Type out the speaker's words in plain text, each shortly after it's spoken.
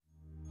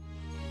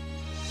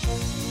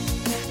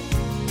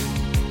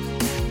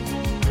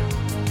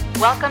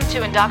Welcome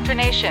to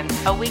Indoctrination,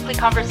 a weekly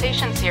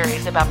conversation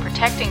series about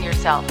protecting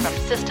yourself from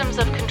systems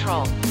of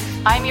control.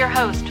 I'm your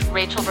host,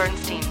 Rachel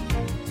Bernstein.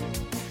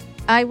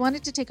 I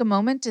wanted to take a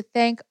moment to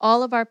thank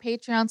all of our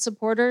Patreon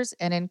supporters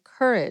and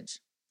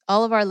encourage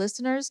all of our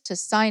listeners to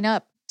sign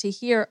up to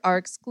hear our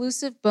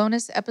exclusive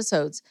bonus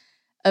episodes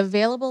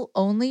available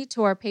only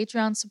to our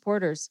Patreon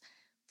supporters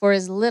for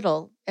as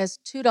little as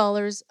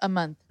 $2 a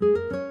month.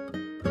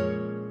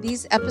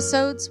 These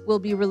episodes will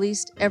be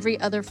released every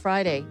other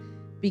Friday,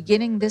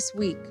 beginning this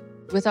week,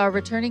 with our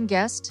returning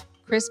guest,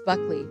 Chris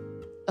Buckley,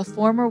 a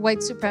former white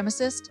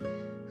supremacist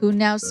who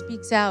now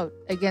speaks out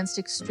against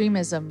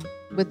extremism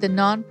with the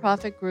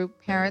nonprofit group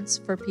Parents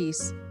for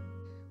Peace.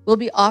 We'll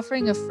be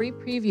offering a free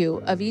preview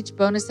of each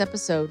bonus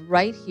episode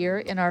right here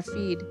in our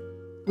feed,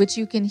 which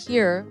you can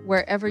hear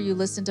wherever you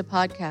listen to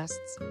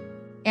podcasts.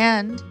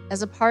 And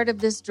as a part of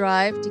this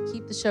drive to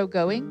keep the show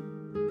going,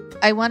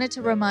 I wanted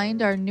to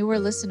remind our newer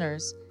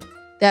listeners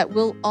that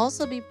we'll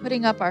also be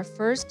putting up our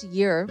first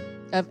year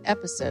of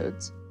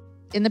episodes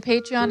in the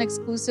Patreon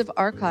exclusive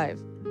archive,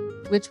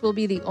 which will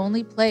be the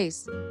only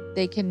place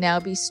they can now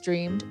be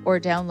streamed or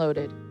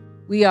downloaded.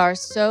 We are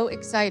so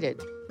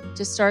excited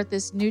to start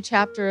this new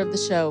chapter of the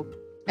show,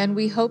 and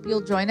we hope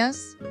you'll join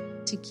us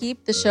to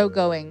keep the show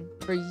going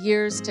for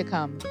years to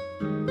come.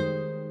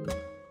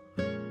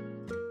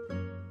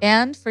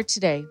 And for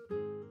today,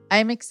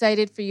 I'm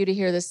excited for you to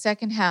hear the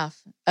second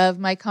half of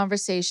my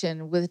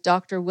conversation with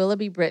Dr.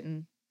 Willoughby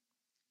Britton.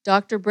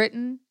 Dr.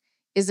 Britton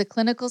is a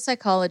clinical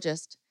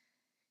psychologist,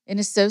 an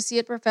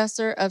associate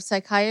professor of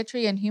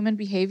psychiatry and human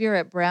behavior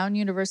at Brown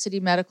University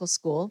Medical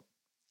School,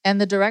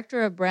 and the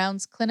director of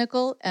Brown's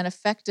Clinical and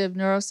Affective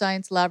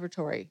Neuroscience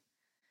Laboratory.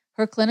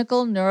 Her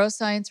clinical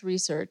neuroscience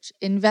research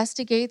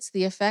investigates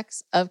the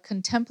effects of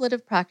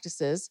contemplative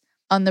practices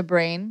on the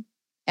brain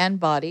and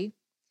body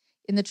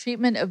in the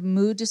treatment of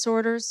mood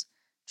disorders,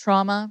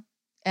 trauma,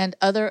 and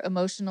other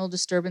emotional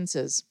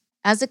disturbances.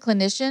 As a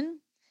clinician,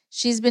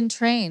 she's been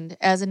trained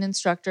as an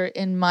instructor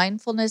in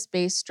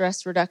mindfulness-based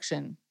stress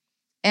reduction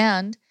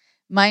and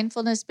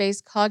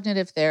mindfulness-based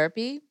cognitive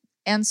therapy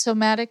and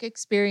somatic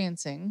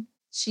experiencing.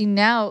 She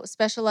now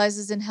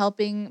specializes in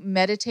helping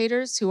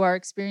meditators who are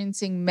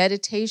experiencing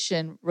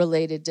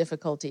meditation-related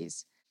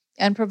difficulties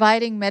and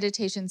providing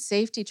meditation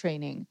safety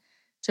training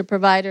to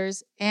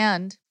providers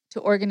and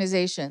to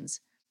organizations.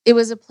 It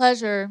was a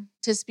pleasure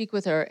to speak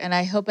with her, and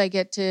I hope I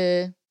get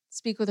to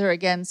speak with her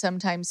again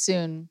sometime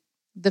soon.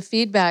 The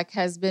feedback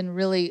has been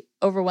really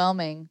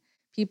overwhelming.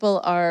 People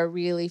are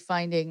really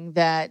finding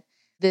that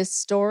this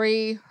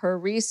story, her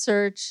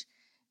research,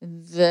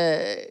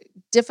 the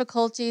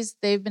difficulties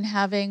they've been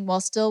having while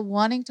still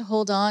wanting to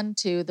hold on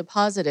to the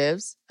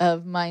positives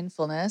of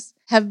mindfulness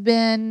have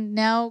been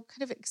now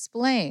kind of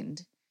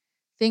explained.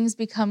 Things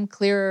become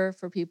clearer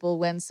for people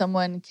when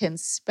someone can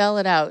spell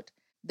it out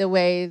the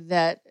way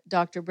that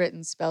Dr.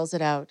 Britton spells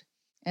it out.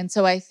 And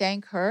so I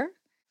thank her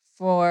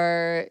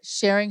for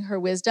sharing her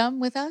wisdom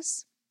with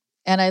us.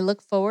 And I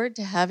look forward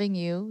to having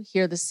you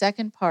hear the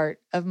second part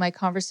of my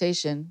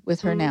conversation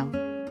with her now.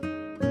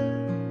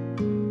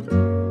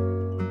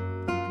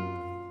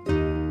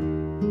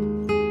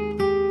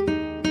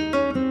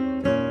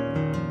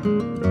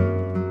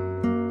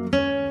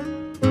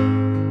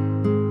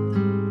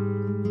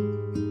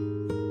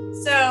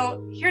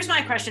 So here's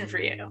my question for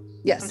you.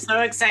 Yes. I'm so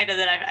excited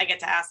that I get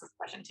to ask this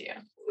question to you.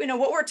 You know,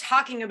 what we're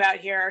talking about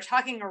here, or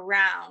talking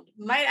around,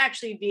 might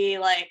actually be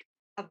like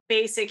a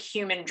basic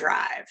human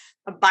drive,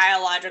 a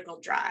biological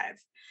drive.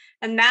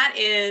 And that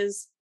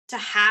is to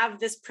have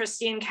this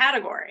pristine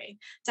category,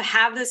 to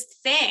have this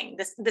thing,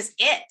 this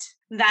it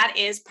that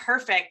is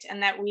perfect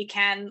and that we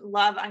can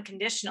love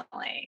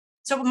unconditionally.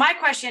 So my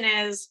question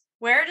is,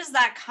 where does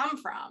that come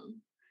from?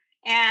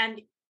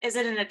 And is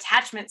it an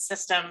attachment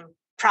system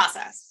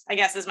process, I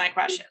guess is my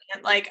question.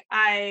 Like,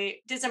 I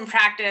did some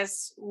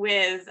practice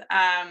with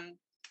a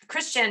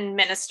Christian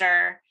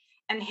minister,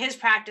 and his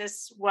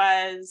practice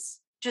was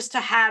just to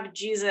have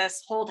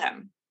Jesus hold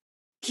him.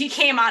 He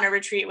came on a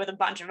retreat with a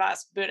bunch of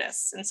us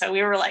Buddhists. And so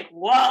we were like,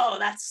 whoa,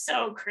 that's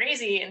so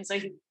crazy. And so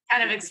he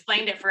kind of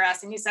explained it for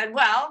us. And he said,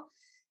 well,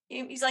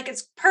 he's like,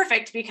 it's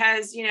perfect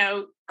because, you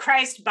know,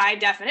 Christ by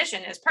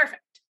definition is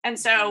perfect. And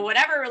so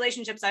whatever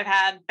relationships I've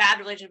had, bad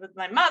relationship with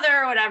my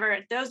mother or whatever,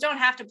 those don't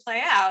have to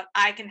play out.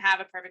 I can have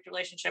a perfect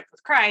relationship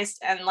with Christ.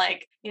 And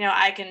like, you know,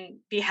 I can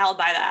be held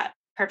by that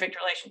perfect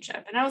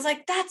relationship. And I was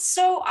like, that's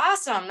so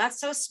awesome.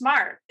 That's so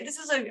smart. This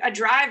is a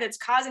drive that's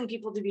causing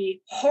people to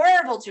be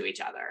horrible to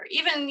each other.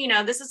 Even, you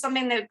know, this is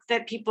something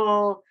that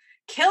people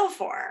kill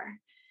for.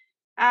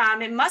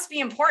 It must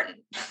be important.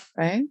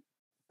 Right.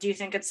 Do you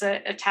think it's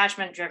an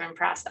attachment-driven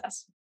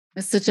process?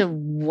 It's such a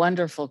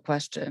wonderful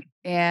question.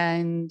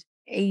 And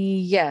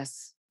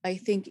yes, I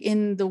think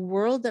in the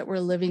world that we're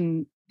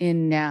living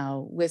in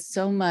now, with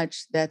so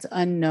much that's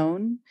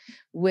unknown,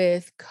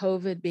 with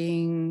COVID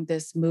being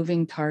this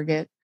moving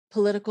target,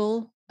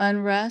 political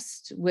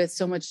unrest, with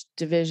so much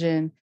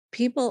division,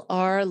 people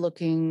are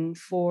looking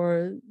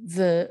for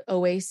the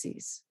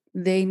oases.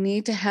 They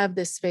need to have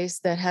this space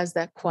that has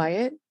that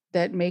quiet,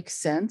 that makes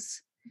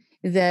sense,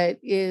 that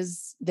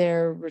is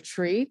their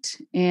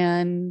retreat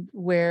and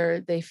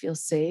where they feel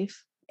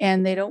safe.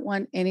 And they don't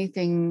want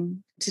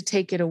anything to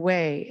take it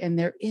away. And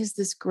there is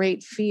this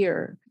great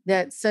fear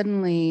that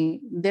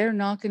suddenly they're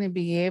not going to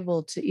be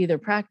able to either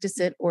practice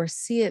it or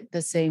see it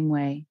the same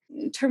way.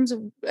 In terms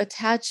of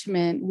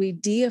attachment, we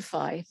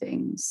deify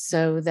things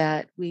so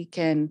that we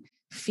can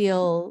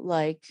feel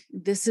like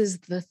this is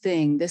the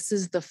thing, this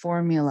is the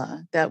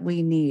formula that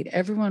we need.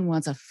 Everyone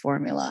wants a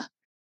formula.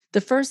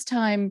 The first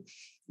time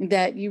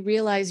that you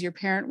realize your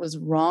parent was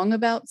wrong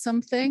about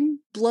something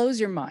blows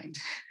your mind.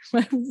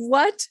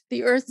 What?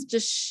 The earth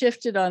just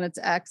shifted on its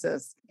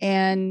axis.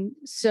 And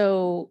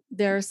so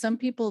there are some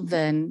people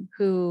then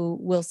who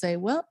will say,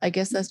 well, I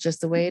guess that's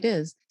just the way it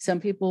is. Some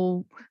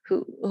people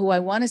who I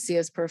want to see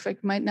as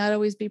perfect might not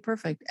always be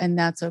perfect, and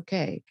that's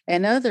okay.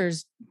 And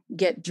others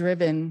get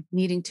driven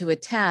needing to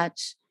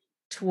attach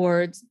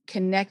towards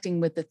connecting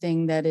with the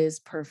thing that is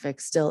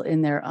perfect still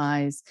in their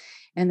eyes.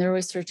 And they're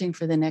always searching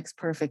for the next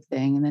perfect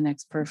thing and the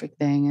next perfect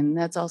thing. And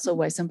that's also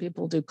why some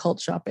people do cult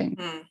shopping.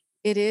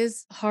 It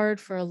is hard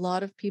for a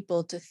lot of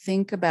people to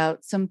think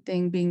about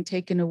something being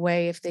taken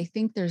away if they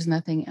think there's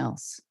nothing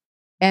else.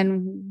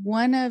 And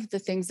one of the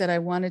things that I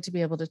wanted to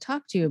be able to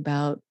talk to you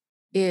about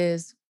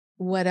is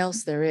what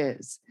else there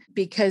is.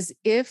 Because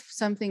if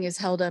something is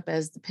held up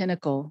as the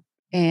pinnacle,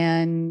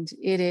 and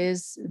it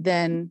is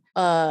then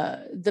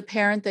the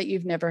parent that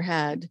you've never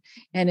had,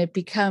 and it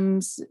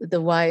becomes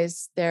the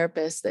wise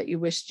therapist that you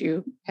wished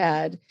you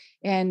had,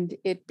 and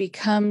it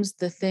becomes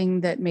the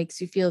thing that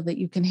makes you feel that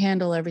you can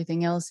handle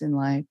everything else in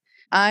life.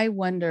 I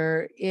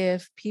wonder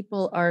if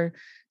people are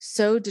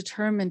so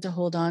determined to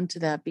hold on to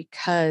that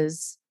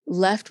because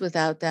left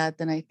without that,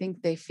 then I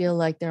think they feel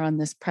like they're on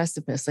this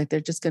precipice, like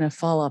they're just going to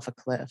fall off a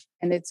cliff.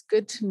 And it's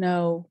good to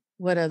know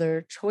what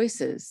other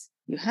choices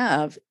you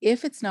have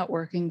if it's not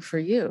working for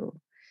you,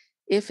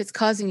 if it's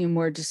causing you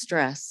more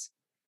distress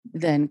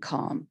than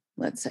calm,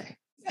 let's say.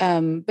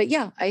 But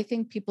yeah, I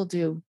think people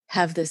do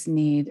have this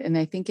need, and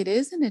I think it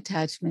is an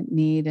attachment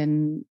need,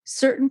 and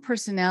certain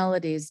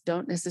personalities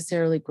don't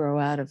necessarily grow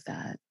out of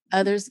that.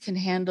 Others can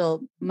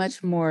handle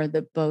much more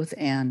the both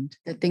and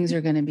that things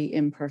are going to be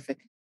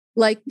imperfect.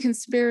 Like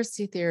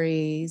conspiracy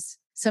theories,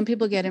 some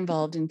people get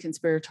involved in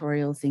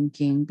conspiratorial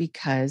thinking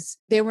because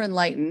they were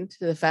enlightened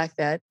to the fact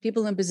that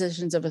people in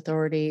positions of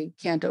authority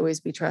can't always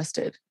be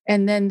trusted.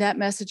 And then that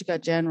message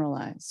got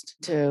generalized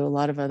to a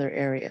lot of other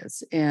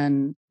areas.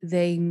 And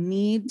they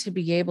need to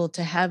be able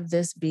to have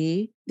this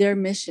be their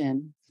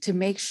mission to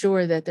make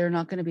sure that they're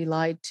not going to be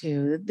lied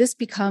to. This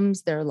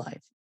becomes their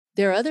life.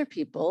 There are other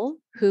people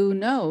who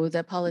know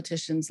that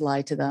politicians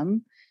lie to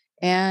them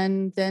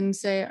and then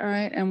say, all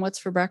right, and what's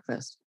for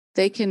breakfast?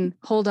 They can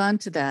hold on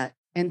to that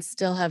and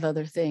still have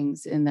other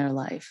things in their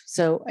life.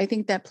 So I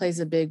think that plays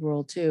a big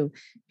role too.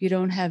 If you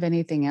don't have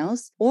anything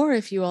else, or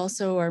if you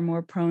also are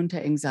more prone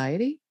to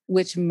anxiety,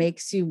 which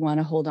makes you want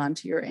to hold on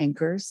to your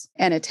anchors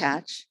and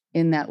attach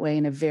in that way,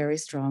 in a very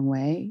strong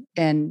way.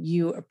 And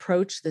you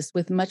approach this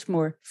with much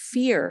more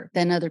fear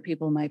than other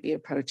people might be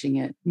approaching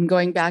it. And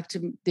going back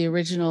to the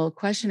original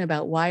question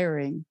about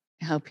wiring,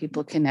 how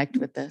people connect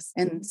with this.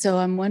 And so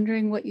I'm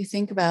wondering what you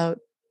think about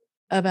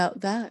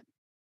that.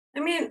 I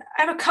mean,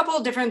 I have a couple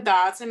of different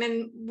thoughts. I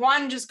mean,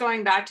 one, just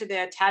going back to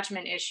the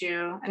attachment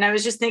issue, and I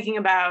was just thinking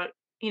about,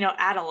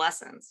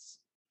 adolescence,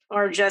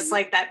 or just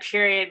like that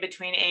period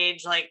between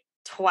age like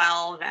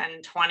 12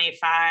 and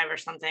 25 or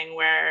something,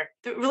 where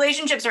the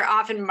relationships are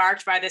often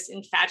marked by this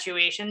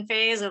infatuation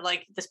phase of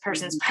like, this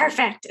person's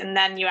perfect. And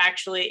then you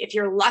actually, if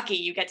you're lucky,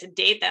 you get to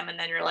date them. And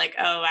then you're like,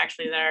 oh,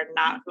 actually, they're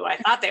not who I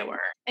thought they were.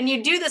 And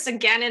you do this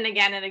again and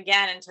again and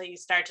again until you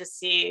start to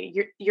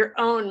see your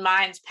own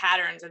mind's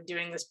patterns of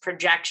doing this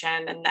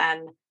projection and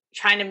then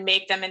trying to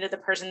make them into the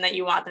person that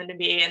you want them to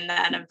be. And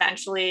then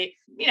eventually,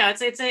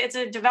 it's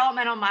a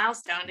developmental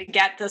milestone to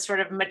get the sort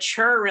of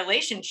mature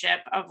relationship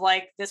of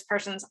like, this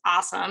person's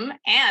awesome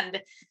and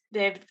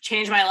they've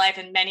changed my life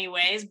in many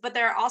ways, but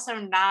they're also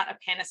not a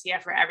panacea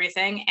for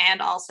everything.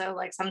 And also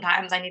like,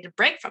 sometimes I need to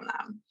break from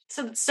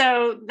them.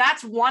 So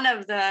that's one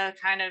of the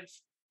kind of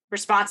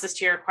responses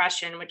to your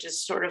question, which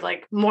is sort of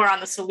like more on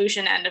the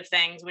solution end of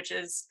things, which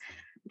is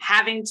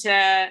having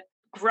to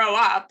grow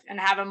up and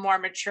have a more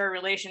mature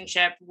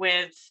relationship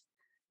with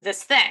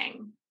this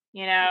thing,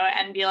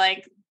 and be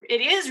like,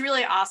 it is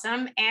really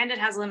awesome and it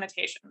has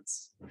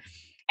limitations.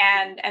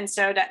 And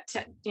so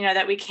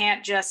that we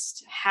can't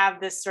just have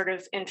this sort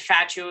of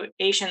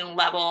infatuation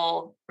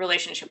level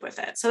relationship with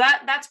it. So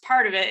that's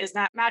part of it, is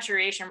that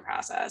maturation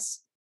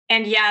process.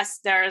 And yes,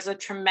 there is a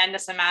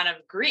tremendous amount of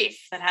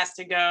grief that has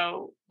to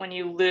go when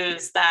you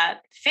lose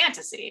that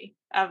fantasy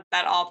of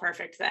that all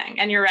perfect thing.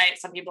 And you're right,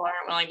 some people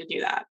aren't willing to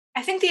do that.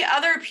 I think the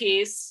other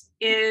piece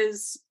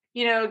is,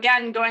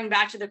 again, going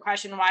back to the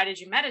question, why did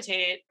you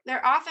meditate?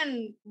 There are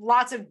often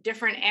lots of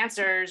different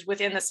answers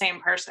within the same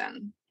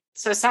person.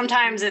 So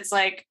sometimes it's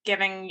like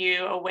giving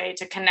you a way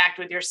to connect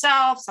with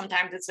yourself.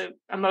 Sometimes it's an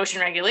emotion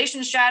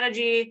regulation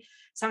strategy.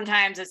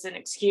 Sometimes it's an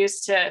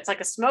excuse it's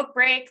like a smoke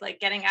break,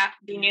 like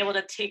being able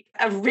to take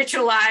a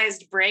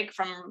ritualized break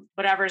from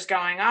whatever's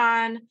going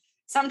on.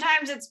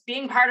 Sometimes it's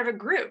being part of a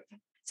group.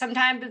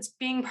 Sometimes it's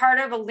being part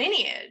of a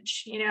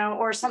lineage,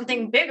 or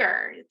something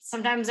bigger.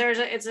 Sometimes there's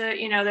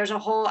a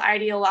whole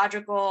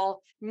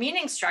ideological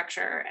meaning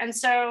structure. And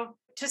so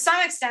to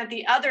some extent,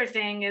 the other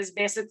thing is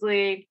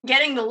basically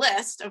getting the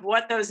list of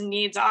what those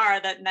needs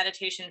are that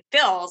meditation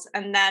fills,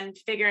 and then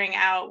figuring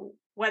out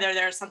whether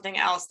there's something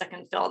else that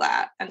can fill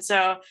that. And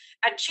so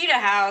at Cheetah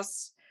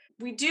House,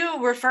 we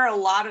do refer a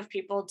lot of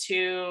people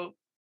to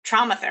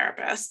trauma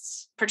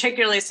therapists,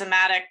 particularly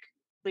somatically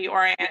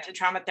oriented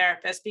trauma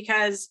therapists,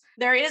 because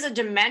there is a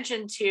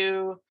dimension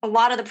to a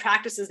lot of the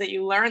practices that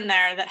you learn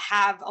there that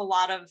have a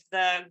lot of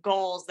the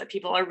goals that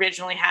people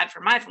originally had for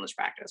mindfulness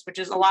practice, which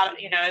is a lot of,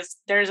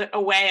 there's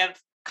a way of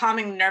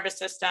calming the nervous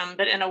system,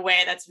 but in a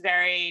way that's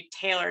very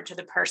tailored to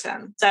the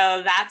person.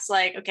 So that's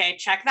like, okay,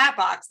 check that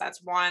box.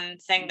 That's one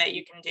thing that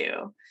you can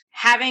do.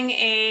 Having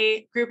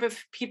a group of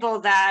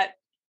people that,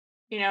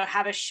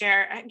 have a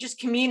share, just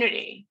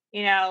community,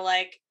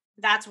 like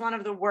that's one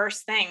of the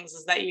worst things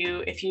is that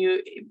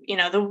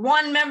the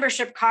one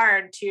membership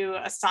card to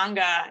a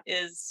Sangha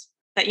is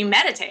that you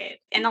meditate.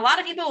 And a lot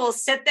of people will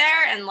sit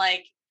there and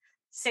like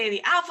say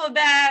the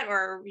alphabet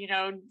or,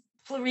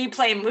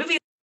 replay movies.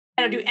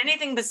 They don't do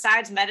anything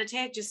besides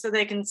meditate just so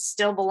they can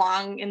still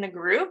belong in the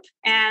group.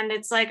 And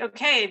it's like,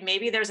 okay,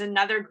 maybe there's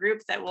another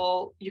group that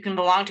you can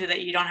belong to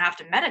that you don't have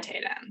to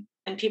meditate in.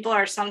 And people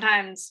are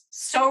sometimes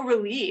so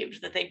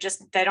relieved that they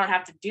don't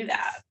have to do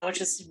that, which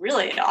is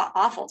really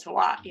awful to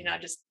watch. Oh,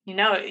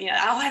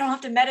 I don't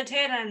have to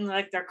meditate. And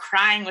like they're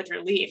crying with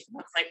relief.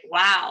 And it's like,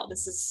 wow,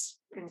 this is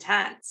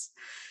intense.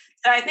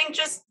 So I think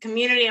just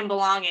community and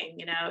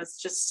belonging, is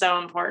just so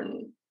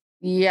important.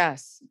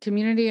 Yes,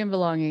 community and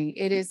belonging.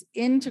 It is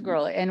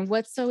integral. And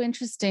what's so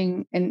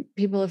interesting, and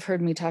people have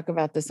heard me talk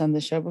about this on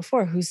the show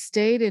before, who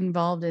stayed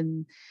involved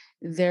in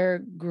their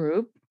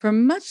group for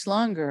much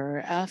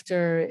longer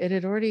after it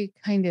had already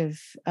kind of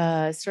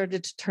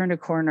started to turn a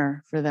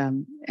corner for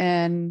them.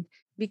 And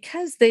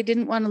because they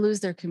didn't want to lose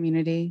their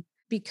community,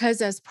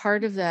 because as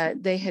part of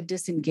that, they had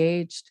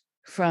disengaged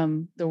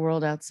from the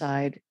world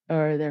outside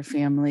or their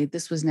family.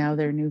 This was now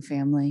their new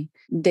family.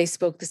 They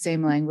spoke the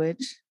same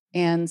language.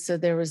 And so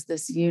there was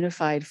this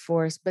unified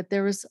force, but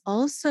there was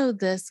also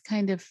this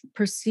kind of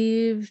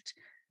perceived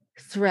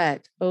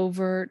threat,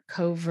 overt,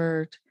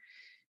 covert,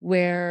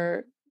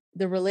 where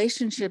the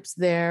relationships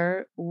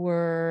there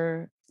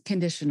were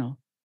conditional.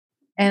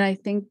 And I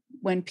think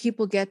when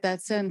people get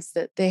that sense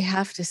that they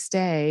have to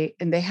stay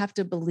and they have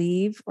to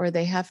believe or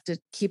they have to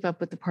keep up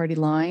with the party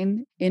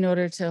line in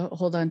order to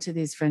hold on to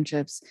these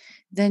friendships,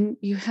 then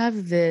you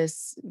have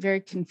this very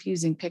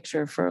confusing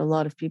picture for a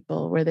lot of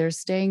people where they're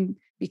staying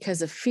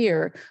because of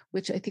fear,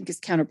 which I think is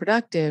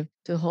counterproductive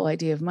to the whole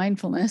idea of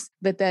mindfulness,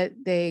 but that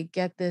they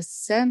get this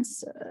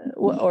sense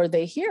or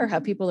they hear how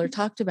people are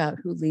talked about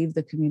who leave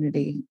the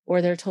community,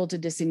 or they're told to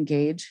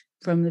disengage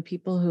from the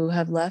people who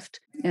have left,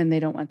 and they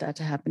don't want that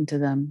to happen to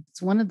them.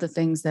 It's one of the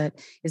things that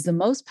is the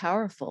most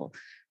powerful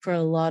for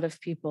a lot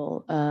of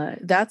people.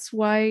 That's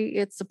why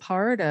it's a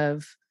part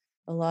of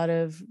a lot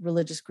of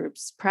religious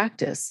groups'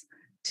 practice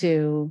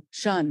to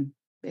shun,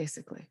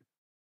 basically.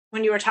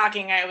 When you were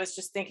talking, I was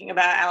just thinking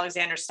about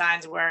Alexander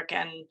Stein's work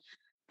and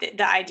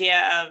the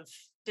idea of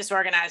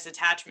disorganized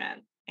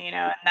attachment, and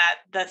that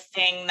the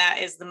thing that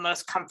is the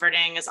most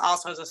comforting is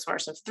also as a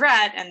source of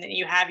threat. And then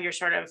you have your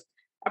sort of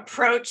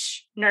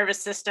approach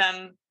nervous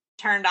system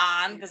turned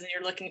on because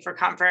you're looking for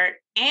comfort,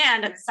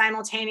 and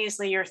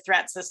simultaneously your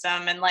threat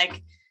system. And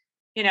like,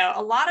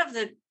 a lot of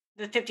the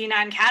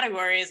 59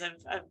 categories of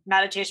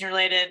meditation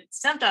related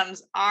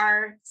symptoms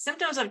are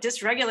symptoms of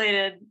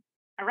dysregulated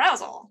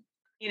arousal.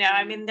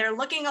 They're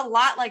looking a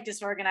lot like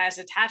disorganized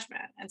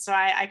attachment. And so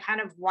I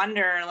kind of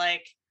wonder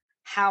like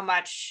how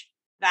much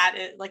that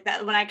is like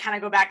that when I kind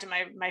of go back to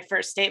my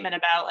first statement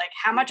about like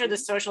how much are the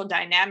social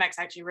dynamics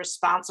actually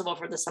responsible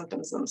for the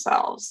symptoms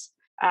themselves.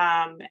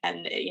 And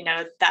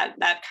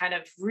that kind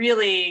of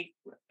really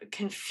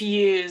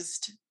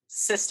confused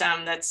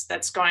system that's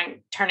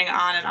turning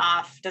on and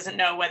off, doesn't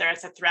know whether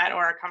it's a threat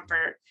or a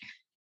comfort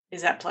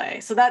is at play.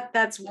 So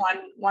that's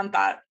one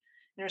thought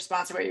in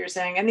response to what you were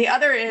saying. And the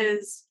other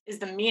is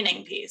the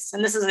meaning piece.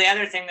 And this is the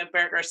other thing that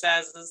Berger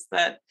says is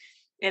that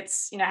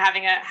it's,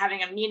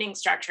 having a meaning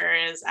structure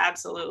is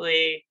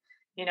absolutely,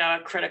 a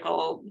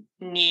critical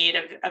need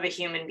of a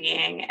human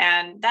being.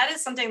 And that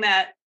is something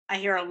that I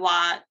hear a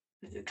lot.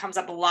 It comes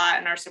up a lot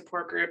in our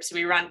support groups.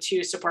 We run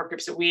 2 support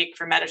groups a week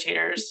for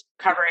meditators,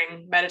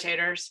 covering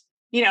meditators,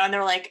 and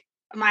they're like,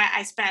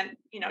 I spent,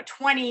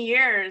 20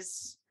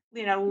 years,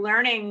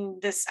 learning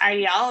this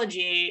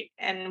ideology,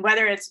 and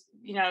whether it's,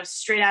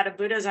 straight out of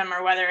Buddhism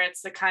or whether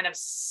it's the kind of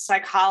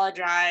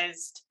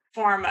psychologized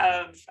form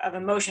of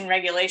emotion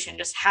regulation,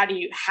 just how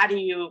do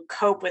you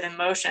cope with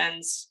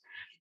emotions?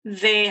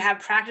 They have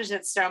practiced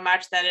it so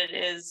much that it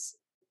is,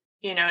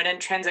 an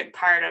intrinsic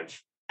part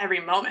of every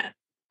moment.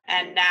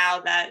 And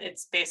now that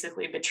it's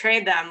basically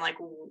betrayed them, like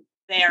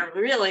they are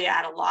really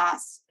at a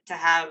loss to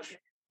have,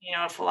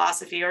 a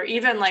philosophy, or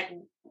even like,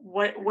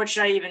 what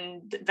should I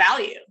even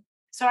value?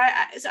 So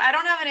I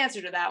don't have an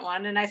answer to that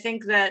one. And I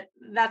think that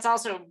that's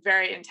also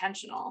very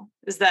intentional,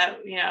 is that,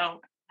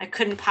 I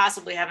couldn't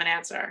possibly have an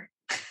answer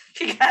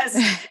because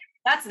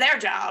that's their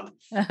job,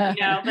 but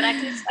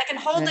I can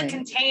hold the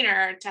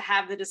container to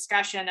have the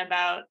discussion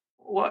about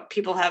what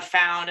people have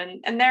found.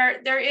 And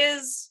there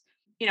is,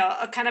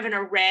 a kind of an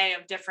array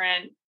of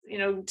different,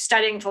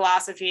 studying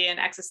philosophy and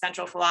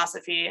existential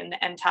philosophy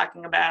and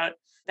talking about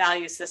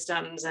value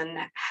systems and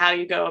how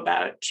you go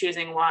about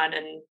choosing one.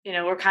 And,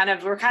 we're kind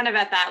of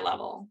at that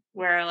level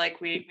where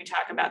like we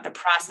talk about the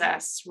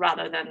process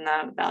rather than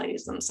the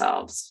values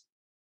themselves.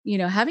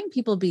 Having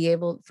people be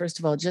able, first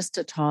of all, just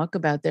to talk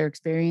about their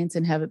experience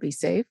and have it be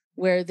safe,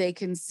 where they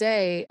can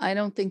say, I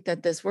don't think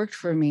that this worked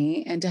for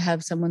me. And to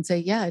have someone say,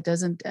 yeah, it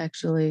doesn't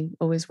actually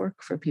always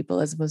work for people,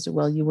 as opposed to,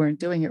 well, you weren't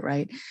doing it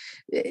right.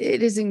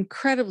 It is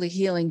incredibly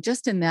healing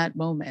just in that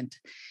moment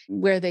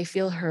where they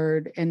feel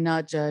heard and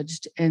not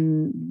judged.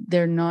 And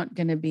they're not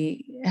going to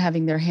be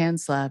having their hand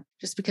slapped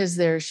just because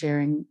they're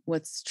sharing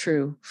what's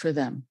true for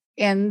them.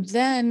 And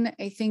then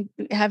I think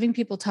having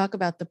people talk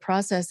about the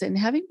process and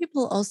having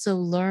people also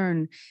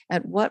learn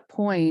at what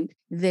point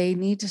they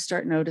need to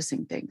start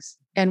noticing things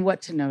and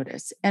what to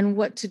notice and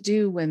what to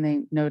do when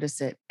they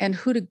notice it and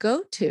who to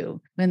go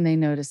to when they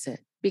notice it.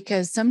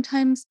 Because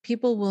sometimes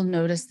people will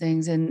notice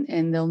things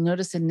and they'll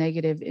notice a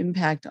negative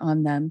impact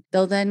on them.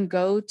 They'll then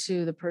go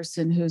to the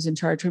person who's in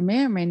charge, who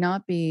may or may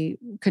not be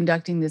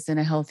conducting this in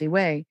a healthy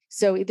way.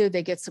 So either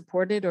they get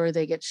supported or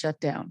they get shut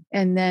down.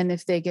 And then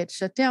if they get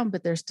shut down,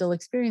 but they're still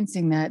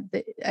experiencing that,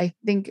 I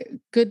think a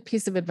good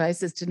piece of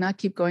advice is to not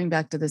keep going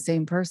back to the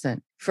same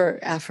person for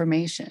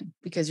affirmation,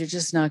 because you're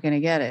just not going to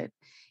get it.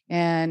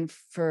 And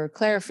for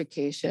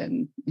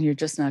clarification, you're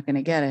just not going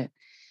to get it.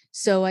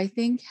 So I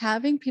think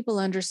having people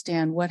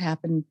understand what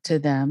happened to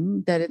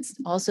them, that it's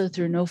also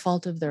through no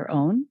fault of their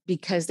own,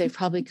 because they've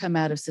probably come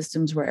out of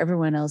systems where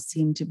everyone else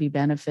seemed to be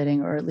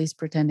benefiting, or at least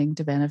pretending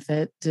to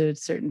benefit to a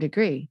certain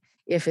degree,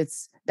 if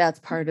that's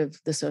part of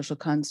the social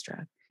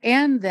construct.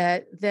 And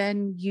that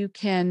then you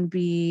can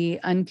be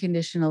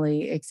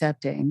unconditionally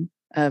accepting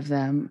of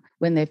them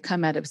when they've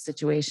come out of a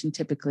situation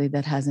typically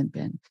that hasn't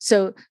been.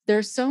 So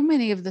there's so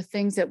many of the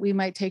things that we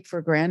might take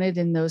for granted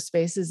in those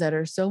spaces that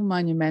are so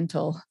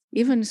monumental,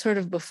 even sort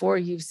of before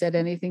you've said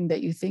anything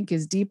that you think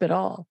is deep at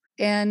all.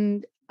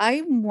 And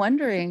I'm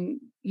wondering,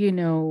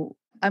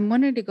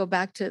 to go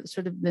back to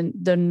sort of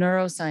the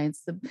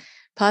neuroscience, the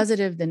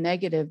positive, the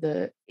negative,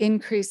 the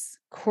increased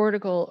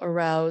cortical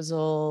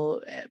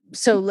arousal.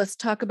 So let's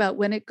talk about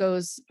when it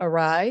goes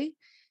awry,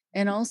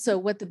 and also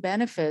what the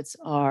benefits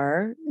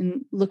are,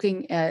 and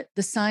looking at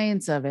the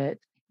science of it.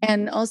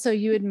 And also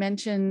you had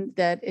mentioned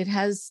that it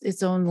has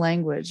its own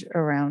language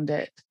around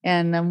it.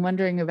 And I'm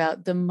wondering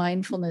about the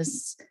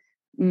mindfulness,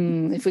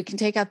 if we can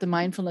take out the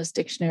mindfulness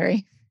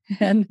dictionary,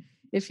 and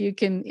if you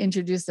can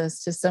introduce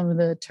us to some of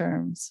the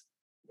terms.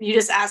 You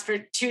just asked for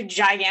 2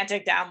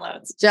 gigantic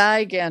downloads.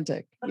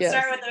 Gigantic. Let's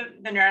start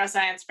with the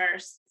neuroscience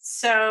first.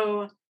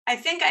 So I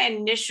think I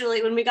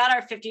initially, when we got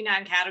our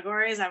 59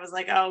 categories, I was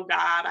like, oh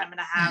God, I'm going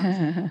to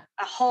have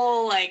a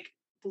whole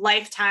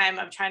lifetime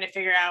of trying to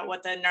figure out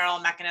what the neural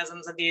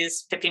mechanisms of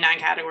these 59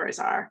 categories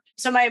are.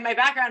 So my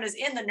background is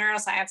in the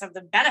neuroscience of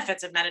the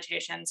benefits of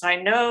meditation. So I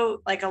know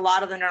a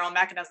lot of the neural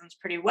mechanisms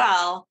pretty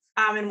well.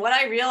 And what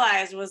I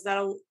realized was that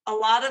a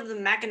lot of the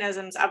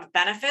mechanisms of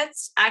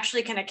benefits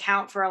actually can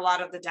account for a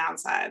lot of the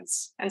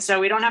downsides. And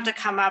so we don't have to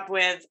come up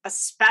with a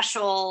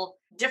special,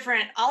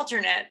 different,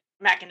 alternate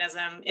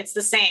mechanism. It's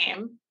the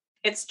same.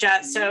 It's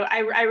just, so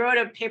I wrote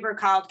a paper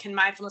called Can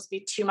Mindfulness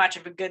Be Too Much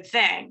of a Good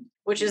Thing?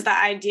 Which is the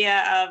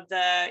idea of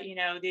the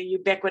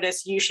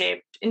ubiquitous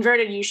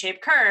inverted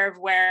U-shaped curve,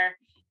 where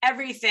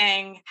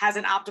everything has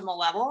an optimal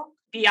level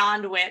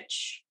beyond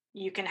which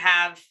you can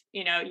have,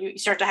 you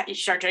start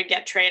to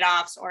get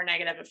trade-offs or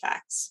negative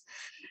effects.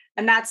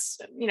 And that's,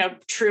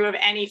 true of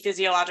any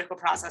physiological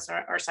process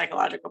or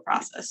psychological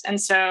process.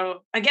 And so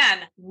again,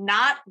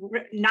 not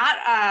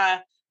a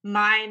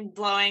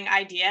mind-blowing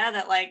idea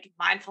that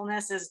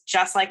mindfulness is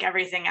just like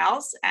everything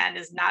else and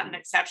is not an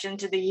exception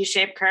to the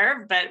U-shaped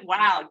curve, but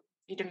wow,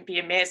 you'd be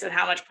amazed at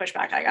how much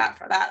pushback I got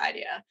for that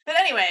idea. But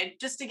anyway,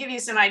 just to give you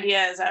some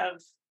ideas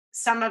of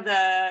some of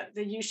the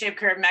U-shaped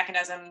curve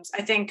mechanisms,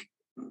 I think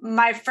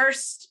my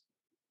first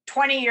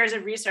 20 years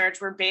of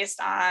research were based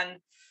on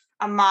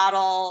a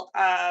model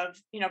of,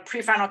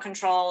 prefrontal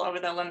control over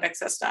the limbic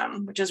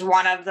system, which is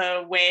one of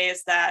the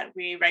ways that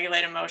we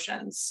regulate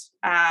emotions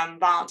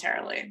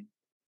voluntarily.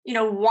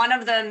 One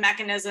of the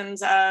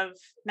mechanisms of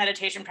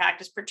meditation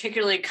practice,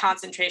 particularly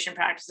concentration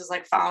practices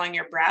like following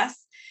your breath,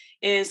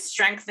 is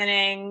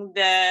strengthening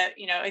the,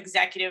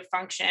 executive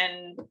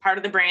function part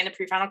of the brain, the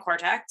prefrontal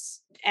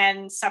cortex,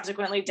 and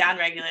subsequently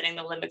downregulating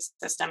the limbic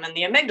system and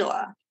the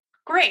amygdala.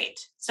 Great.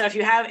 So if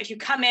you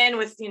come in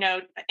with,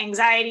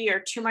 anxiety or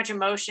too much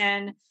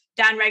emotion,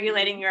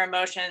 downregulating your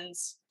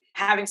emotions,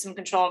 having some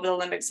control over the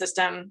limbic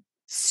system,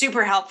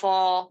 super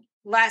helpful,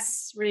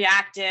 less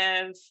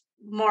reactive,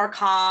 more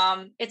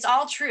calm. It's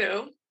all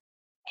true.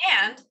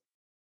 And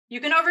you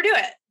can overdo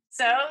it.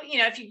 So,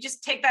 if you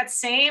just take that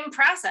same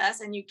process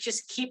and you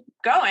just keep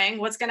going,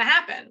 what's going to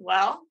happen?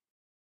 Well,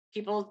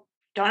 people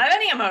don't have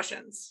any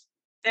emotions.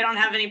 They don't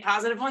have any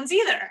positive ones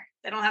either.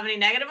 They don't have any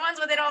negative ones,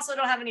 but they also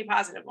don't have any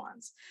positive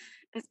ones.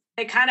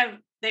 And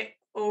they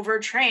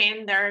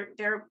overtrain their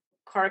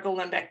cortical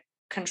limbic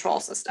control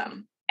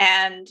system.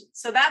 And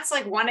so that's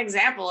like one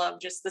example of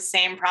just the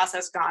same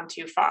process gone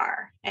too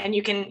far. And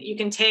you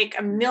can take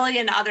a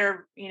million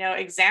other,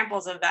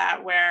 examples of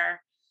that,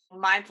 where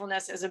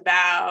mindfulness is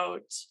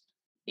about,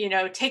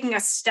 taking a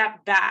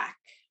step back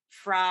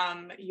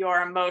from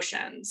your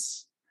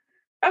emotions.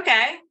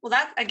 Okay, well,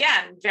 that's,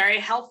 again, very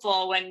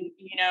helpful when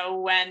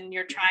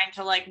you're trying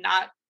to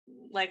not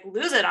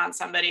lose it on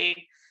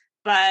somebody.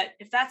 But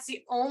if that's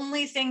the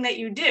only thing that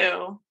you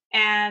do,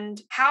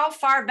 and how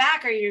far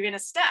back are you going to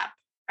step?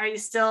 Are you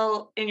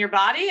still in your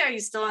body? Are you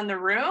still in the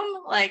room?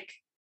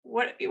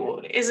 What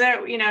is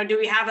there, do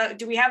we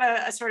have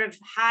a sort of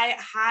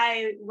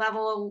high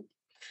level?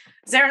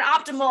 Is there an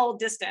optimal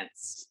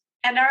distance?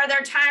 And are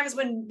there times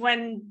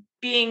when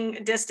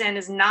being distant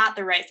is not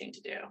the right thing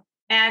to do?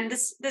 And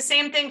the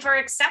same thing for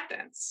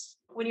acceptance.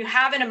 When you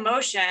have an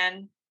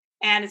emotion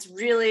and it's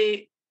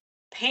really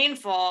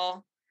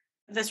painful,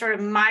 the sort of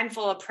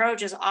mindful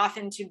approach is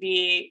often to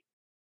be,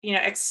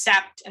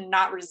 accept and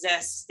not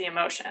resist the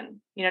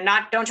emotion.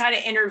 Don't try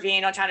to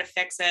intervene, don't try to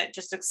fix it,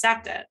 just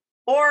accept it.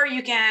 Or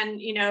you can,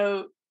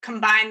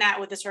 combine that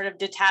with a sort of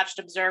detached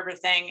observer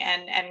thing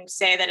and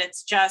say that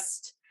it's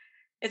just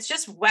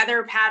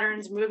weather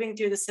patterns moving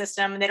through the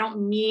system. They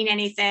don't mean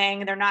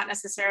anything. They're not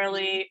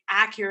necessarily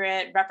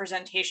accurate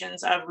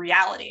representations of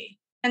reality.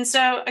 And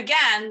so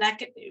again, that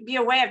could be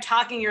a way of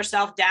talking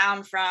yourself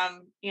down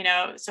from,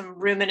 some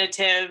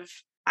ruminative,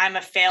 I'm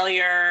a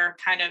failure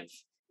kind of,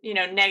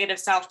 negative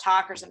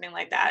self-talk or something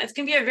like that. It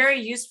can be a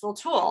very useful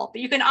tool,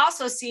 but you can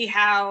also see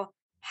how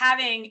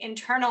having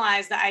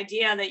internalized the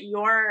idea that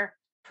your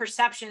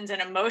perceptions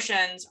and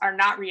emotions are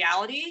not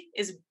reality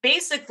is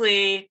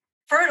basically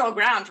fertile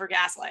ground for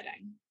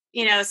gaslighting.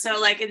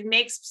 So it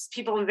makes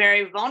people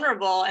very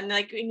vulnerable. And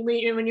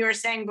when you were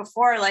saying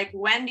before,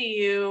 when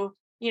do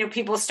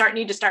people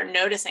need to start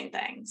noticing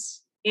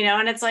things,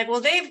 and it's well,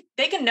 they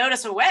can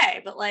notice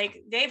away, but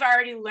they've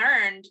already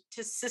learned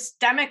to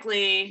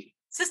systematically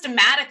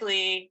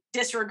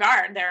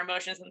disregard their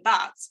emotions and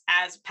thoughts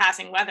as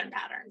passing weather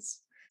patterns.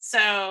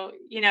 So,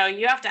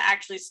 you have to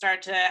actually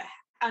start to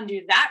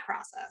undo that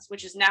process,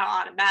 which is now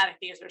automatic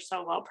because they're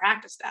so well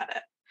practiced at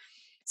it.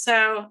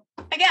 So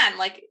again,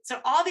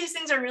 so all these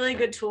things are really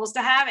good tools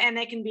to have, and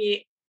they can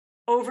be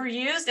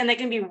overused and they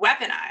can be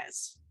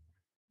weaponized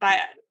by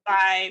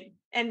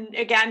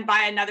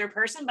another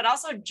person, but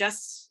also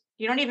just,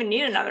 you don't even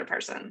need another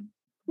person.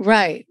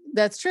 Right.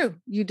 That's true.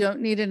 You don't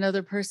need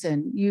another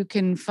person. You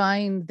can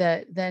find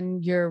that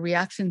then your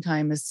reaction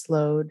time is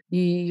slowed.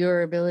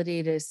 Your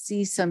ability to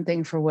see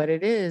something for what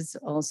it is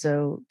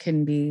also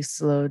can be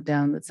slowed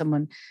down, that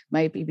someone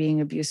might be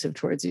being abusive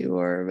towards you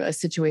or a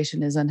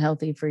situation is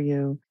unhealthy for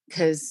you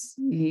because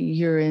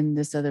you're in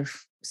this other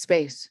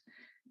space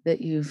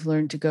that you've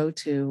learned to go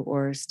to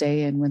or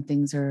stay in when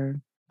things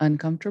are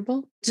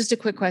uncomfortable. Just a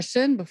quick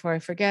question before I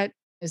forget.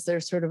 Is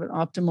there sort of an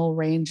optimal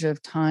range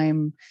of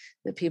time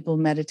that people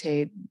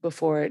meditate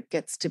before it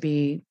gets to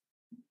be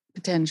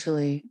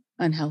potentially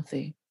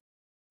unhealthy?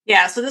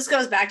 Yeah. So this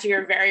goes back to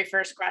your very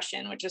first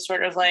question, which is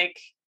sort of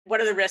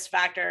what are the risk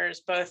factors,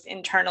 both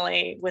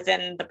internally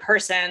within the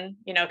person,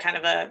 kind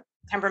of a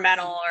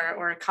temperamental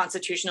or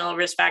constitutional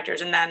risk factors,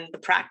 and then the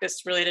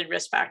practice related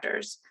risk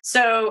factors.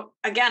 So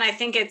again, I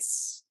think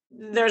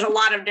there's a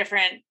lot of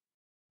different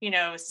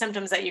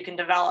symptoms that you can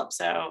develop.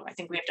 So I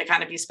think we have to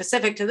kind of be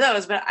specific to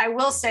those. But I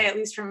will say, at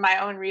least from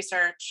my own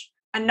research,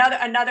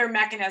 another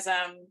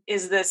mechanism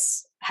is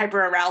this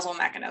hyperarousal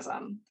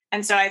mechanism.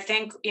 And so I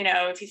think,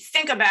 if you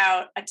think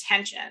about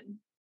attention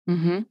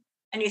and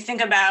you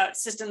think about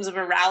systems of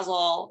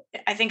arousal,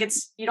 I think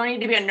you don't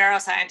need to be a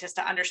neuroscientist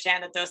to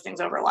understand that those things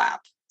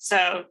overlap.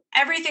 So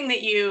everything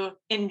that you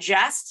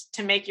ingest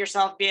to make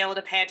yourself be able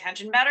to pay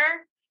attention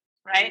better,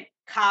 right?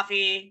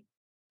 Coffee,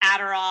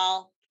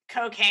 Adderall,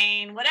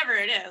 cocaine, whatever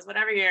it is,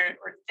 whatever your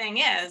thing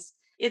is,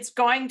 it's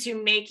going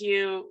to make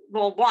you,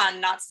 well,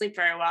 one, not sleep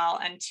very well.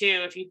 And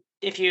two,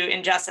 if you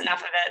ingest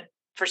enough of it,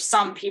 for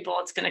some people,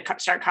 it's going to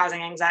start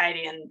causing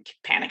anxiety and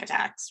panic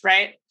attacks,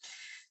 right?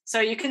 So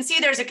you can see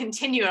there's a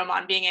continuum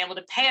on being able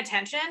to pay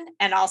attention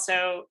and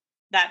also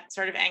that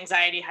sort of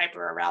anxiety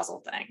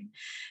hyperarousal thing.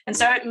 And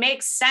so it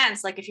makes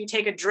sense. If you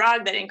take a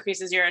drug that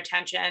increases your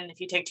attention, if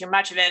you take too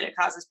much of it, it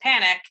causes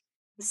panic.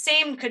 The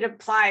same could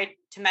apply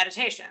to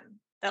meditation,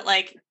 that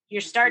you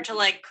start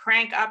to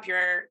crank up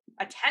your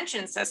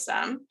attention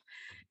system.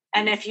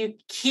 And if you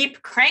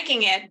keep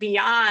cranking it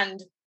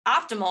beyond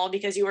optimal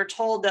because you were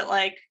told that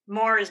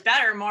more is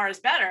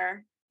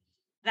better,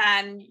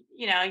 then,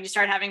 you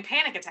start having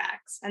panic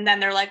attacks. And then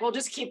they're well,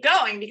 just keep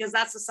going because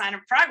that's a sign of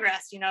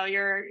progress.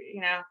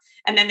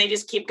 And then they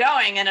just keep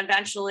going. And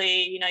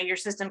eventually, your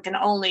system can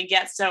only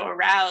get so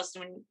aroused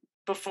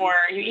before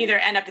you either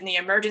end up in the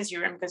emergency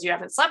room because you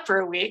haven't slept for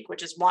a week,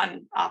 which is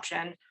one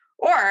option,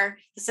 Or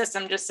the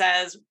system just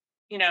says,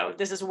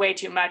 this is way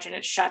too much and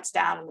it shuts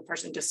down and the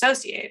person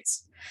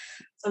dissociates.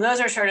 So those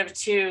are sort of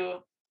two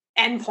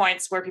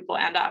endpoints where people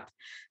end up.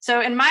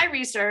 So in my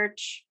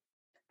research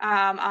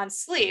on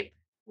sleep,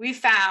 we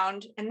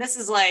found, and this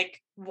is like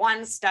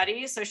one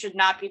study, so should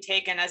not be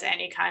taken as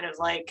any kind of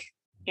like,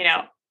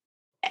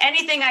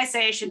 anything I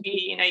say should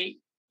be,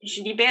 you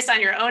should be based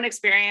on your own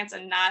experience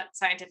and not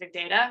scientific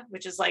data,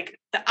 which is like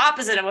the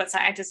opposite of what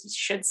scientists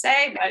should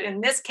say. But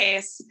in this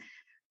case,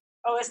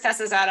 always test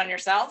this out on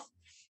yourself.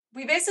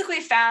 We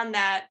basically found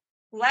that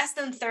less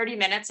than 30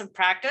 minutes of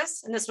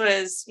practice, and this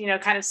was,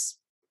 kind of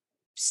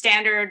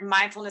standard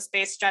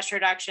mindfulness-based stress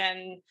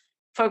reduction,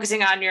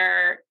 focusing on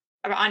your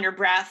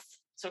breath,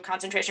 so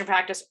concentration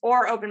practice,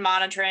 or open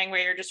monitoring,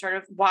 where you're just sort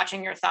of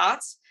watching your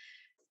thoughts.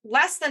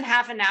 Less than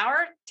half an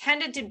hour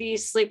tended to be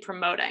sleep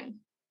promoting.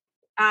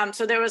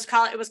 So it was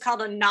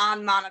called a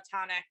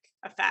non-monotonic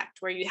effect,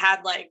 where you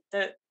had like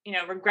the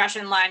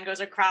regression line goes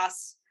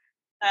across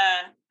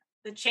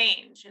the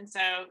change. And so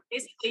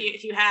basically,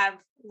 if you have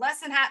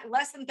less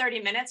than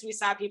 30 minutes, we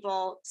saw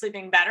people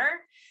sleeping better.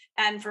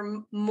 And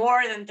for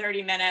more than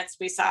 30 minutes,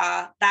 we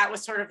saw that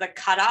was sort of the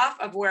cutoff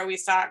of where we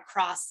saw it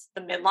cross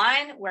the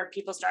midline, where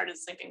people started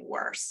sleeping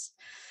worse.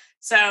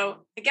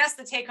 So I guess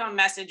the take-home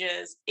message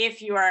is,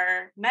 if you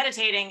are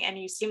meditating and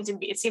it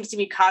seems to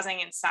be causing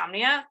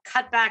insomnia,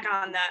 cut back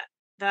on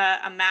the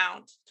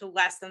amount to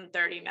less than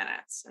 30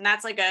 minutes. And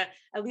that's like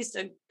at least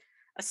a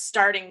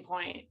starting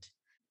point.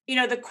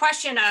 The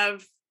question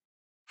of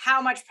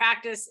how much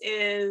practice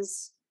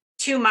is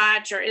too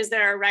much, or is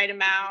there a right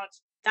amount?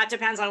 That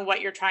depends on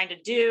what you're trying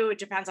to do. It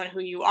depends on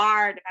who you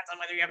are. It depends on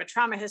whether you have a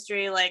trauma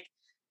history. Like,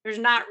 there's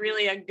not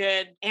really a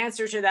good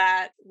answer to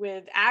that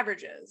with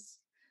averages.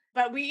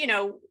 But we,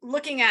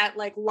 looking at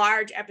like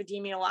large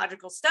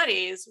epidemiological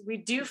studies, we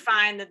do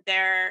find that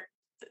they're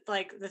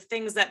like the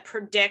things that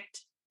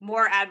predict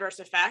more adverse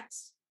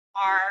effects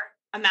are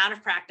amount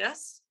of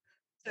practice.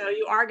 So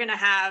you are going to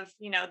have,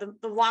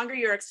 the longer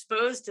you're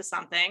exposed to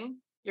something,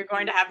 you're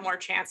going to have more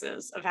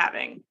chances of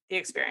having the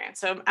experience.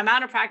 So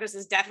amount of practice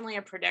is definitely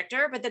a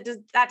predictor, but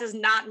that does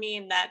not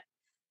mean that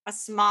a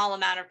small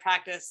amount of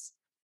practice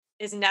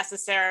is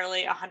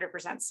necessarily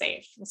 100%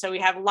 safe. And so we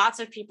have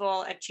lots of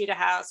people at Cheetah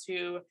House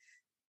who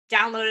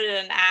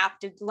downloaded an app,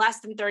 did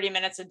less than 30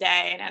 minutes a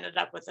day, and ended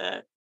up with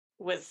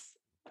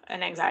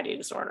an anxiety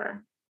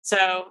disorder.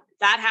 So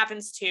that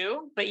happens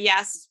too. But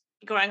yes,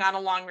 going on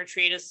a long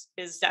retreat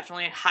is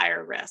definitely a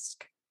higher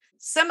risk.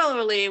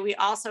 Similarly, we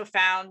also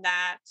found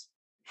that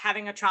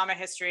having a trauma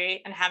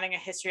history and having a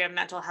history of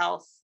mental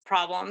health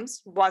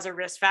problems was a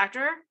risk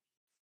factor.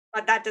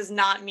 But that does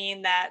not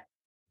mean that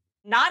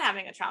not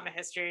having a trauma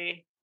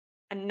history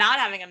and not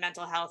having a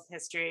mental health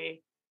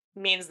history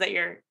means that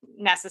you're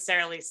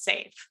necessarily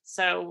safe.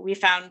 So we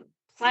found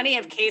plenty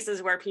of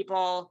cases where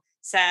people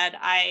said,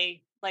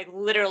 I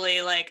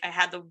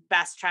had the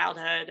best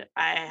childhood.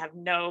 I have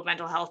no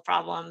mental health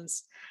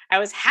problems. I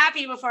was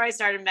happy before I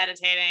started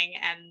meditating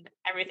and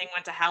everything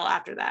went to hell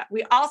after that.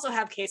 We also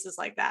have cases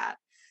like that.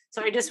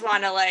 So I just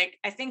want to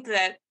I think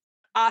that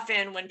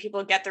often when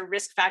people get the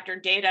risk factor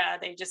data,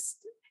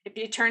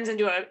 it turns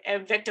into a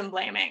victim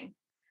blaming,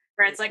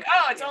 where it's like,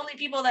 oh, it's only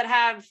people that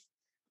have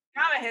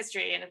trauma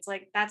history. And it's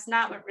like, that's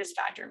not what risk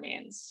factor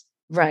means.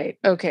 Right.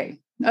 Okay.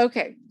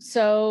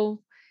 So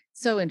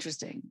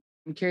interesting.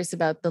 I'm curious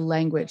about the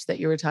language that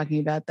you were talking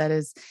about that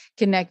is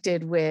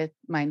connected with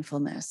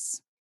mindfulness.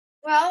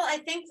 Well, I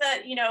think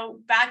that,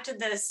 back to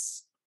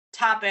this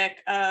topic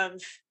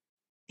of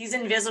these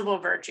invisible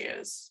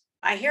virtues,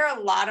 I hear a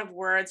lot of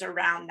words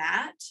around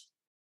that.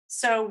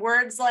 So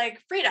words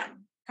like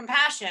freedom,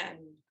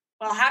 compassion,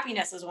 well,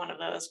 happiness is one of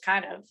those,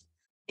 kind of.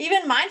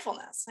 Even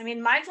mindfulness. I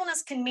mean,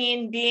 mindfulness can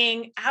mean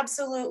being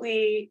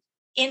absolutely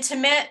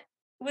intimate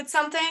with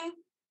something,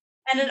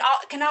 and it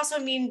can also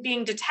mean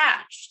being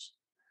detached.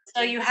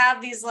 So you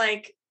have these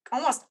like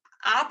almost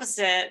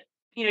opposite,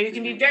 you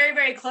can be very,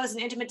 very close and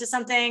intimate to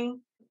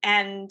something,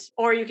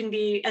 or you can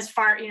be as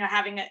far,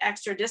 having an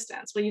extra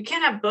distance. Well, you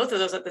can't have both of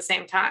those at the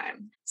same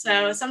time.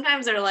 So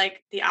sometimes they're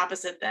like the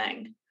opposite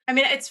thing. I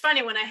mean, it's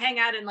funny when I hang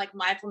out in like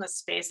mindfulness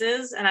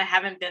spaces and I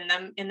haven't been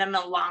in them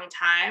a long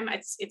time.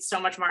 It's so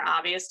much more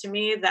obvious to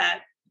me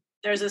that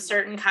there's a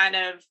certain kind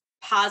of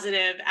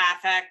positive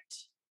affect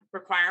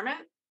requirement.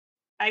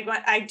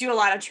 I do a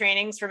lot of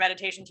trainings for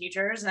meditation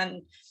teachers,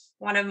 and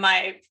one of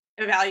my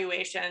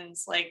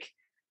evaluations, like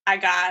I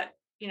got,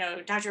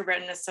 Dr.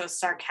 Britton is so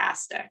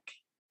sarcastic,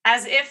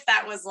 as if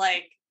that was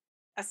like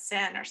a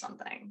sin or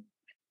something.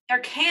 There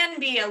can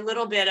be a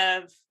little bit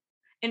of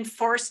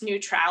enforced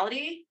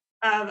neutrality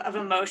of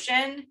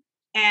emotion,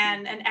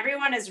 and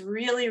everyone is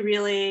really,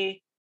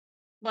 really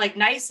like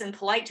nice and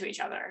polite to each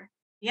other.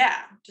 Yeah,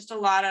 just a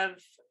lot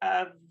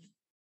of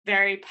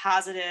very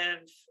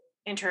positive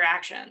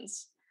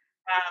interactions,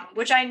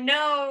 which I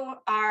know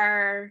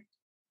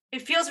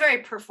it feels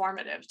very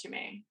performative to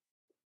me.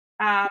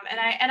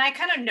 And I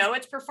kind of know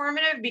it's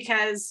performative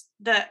because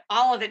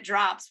all of it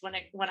drops when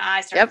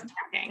I start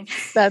talking.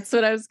 That's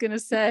what I was gonna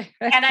say.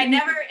 And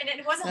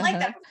it wasn't like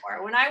that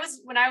before. When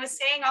I was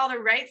saying all the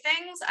right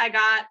things, I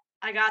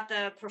got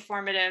the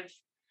performative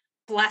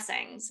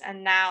blessings.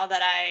 And now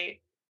that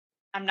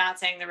I'm not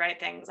saying the right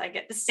things, I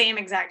get the same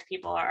exact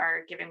people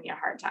are giving me a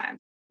hard time.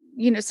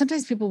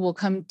 Sometimes people will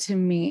come to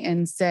me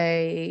and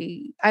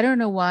say, I don't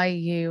know why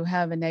you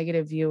have a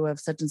negative view of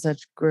such and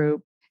such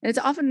group. And it's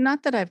often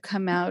not that I've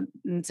come out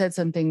and said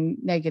something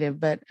negative,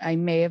 but I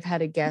may have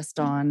had a guest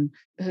on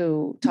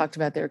who talked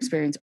about their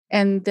experience.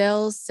 And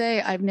they'll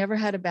say, I've never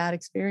had a bad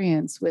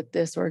experience with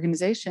this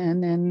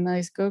organization. And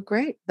I go,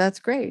 great, that's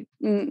great.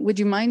 Would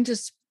you mind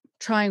just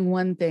trying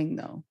one thing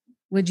though?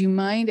 Would you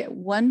mind at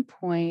one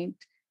point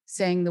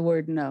saying the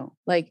word no?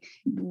 Like,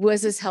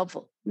 was this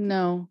helpful?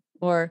 No.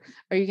 Or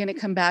are you going to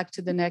come back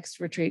to the next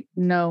retreat?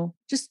 No,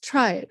 just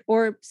try it.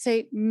 Or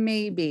say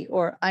maybe,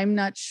 or I'm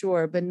not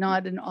sure, but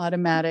not an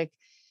automatic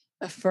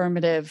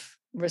affirmative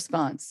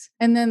response.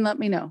 And then let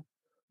me know.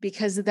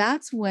 Because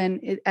that's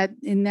when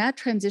in that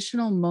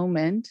transitional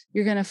moment,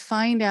 you're going to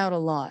find out a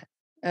lot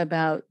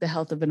about the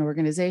health of an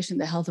organization,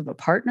 the health of a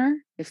partner,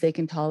 if they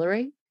can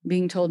tolerate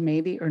being told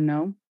maybe or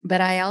no.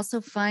 But I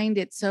also find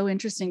it so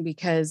interesting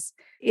because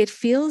it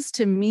feels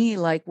to me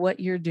like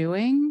what you're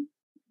doing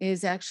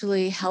is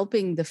actually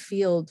helping the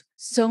field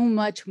so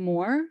much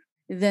more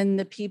than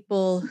the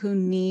people who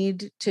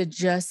need to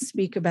just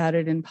speak about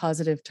it in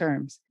positive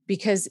terms,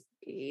 because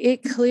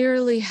it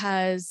clearly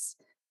has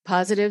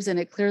positives and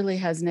it clearly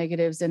has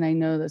negatives. And I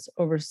know that's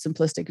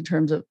oversimplistic in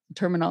terms of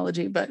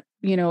terminology, but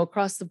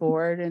across the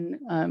board,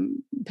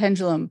 and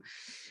pendulum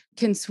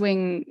can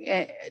swing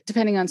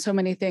depending on so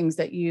many things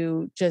that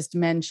you just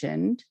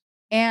mentioned.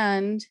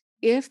 And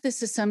if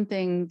this is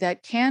something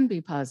that can be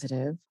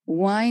positive,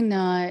 why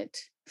not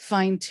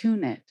fine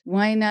tune it?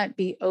 Why not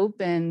be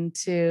open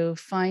to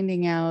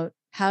finding out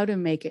how to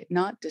make it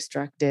not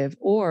destructive?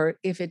 Or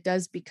if it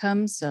does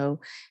become so,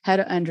 how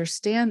to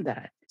understand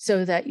that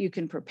so that you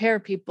can prepare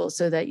people,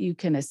 so that you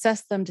can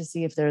assess them to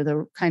see if they're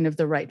the kind of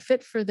the right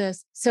fit for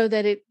this, so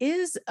that it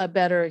is a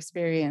better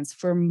experience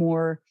for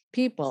more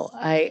people.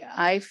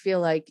 I feel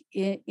like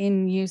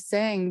in you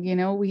saying,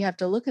 we have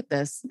to look at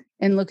this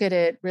and look at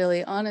it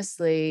really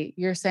honestly.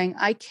 You're saying,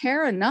 I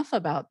care enough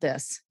about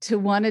this to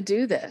want to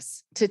do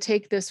this, to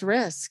take this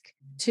risk,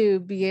 to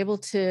be able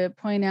to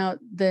point out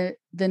the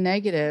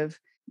negative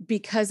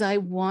because I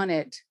want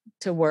it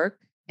to work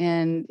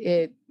and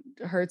it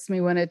hurts me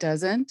when it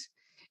doesn't.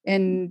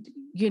 And,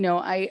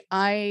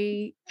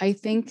 I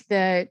think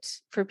that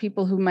for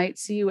people who might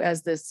see you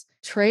as this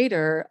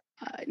traitor,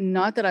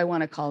 not that I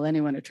want to call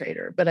anyone a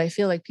traitor, but I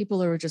feel like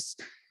people are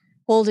just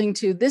holding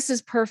to this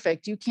is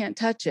perfect, you can't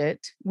touch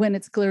it, when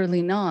it's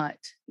clearly not.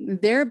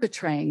 They're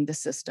betraying the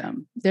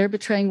system. They're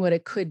betraying what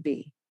it could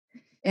be.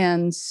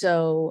 And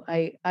so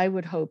I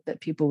would hope that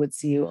people would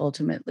see you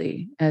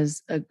ultimately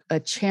as a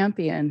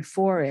champion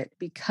for it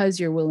because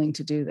you're willing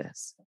to do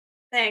this.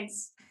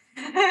 Thanks.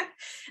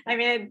 I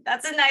mean,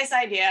 that's a nice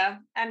idea.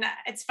 And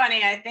it's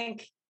funny, I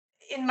think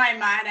in my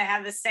mind, I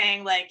have this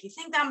saying, like, you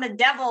think I'm the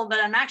devil, but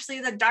I'm actually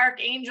the dark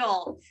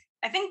angel.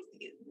 I think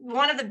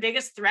one of the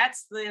biggest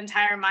threats to the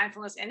entire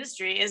mindfulness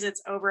industry is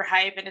its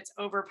overhype and its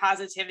over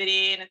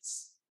positivity and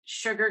its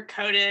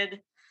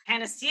sugar-coated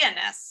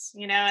panacea-ness,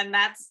 and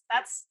that's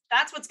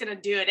what's going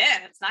to do it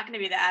in. It's not going to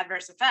be the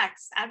adverse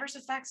effects. Adverse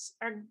effects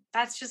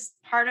that's just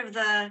part of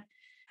the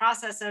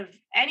process of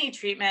any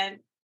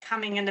treatment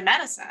coming into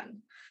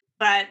medicine.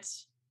 But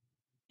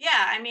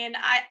yeah, I mean,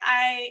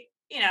 I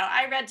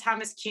read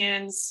Thomas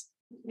Kuhn's,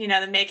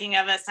 The Making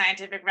of a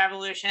Scientific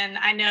Revolution.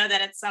 I know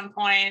that at some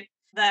point,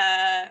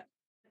 the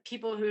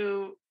people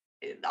who,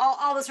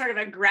 all the sort of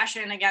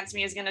aggression against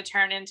me is going to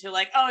turn into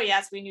like, oh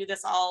yes, we knew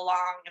this all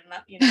along. And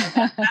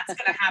that's going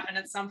to happen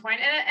at some point.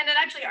 And it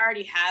actually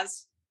already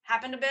has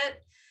happened a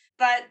bit.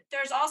 But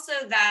there's also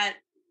that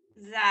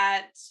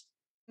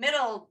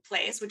middle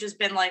place, which has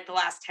been like the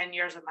last 10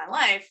 years of my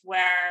life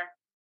where,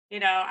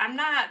 I'm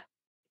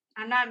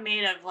not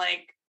made of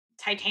like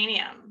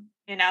titanium,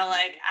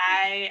 like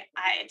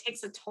it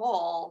takes a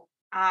toll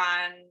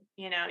on,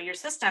 your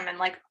system. And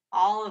like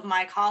all of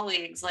my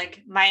colleagues,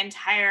 like my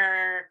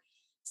entire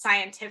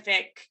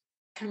scientific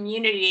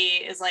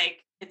community is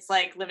like, it's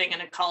like living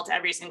in a cult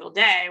every single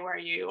day where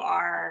you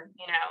are,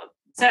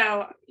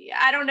 so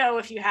I don't know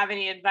if you have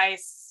any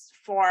advice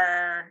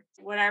for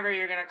whatever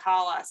you're going to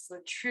call us,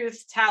 the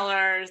truth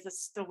tellers,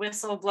 the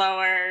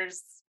whistleblowers,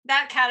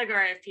 that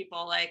category of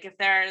people, like if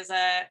there's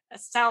a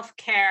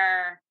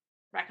self-care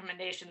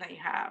recommendation that you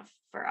have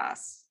for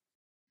us.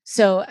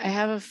 So I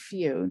have a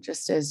few,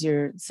 just as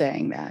you're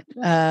saying that.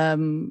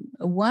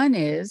 One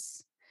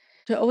is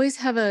to always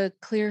have a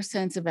clear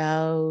sense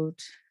about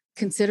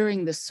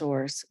considering the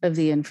source of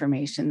the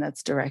information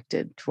that's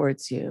directed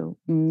towards you.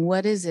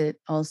 What is it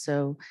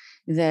also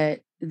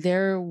that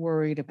they're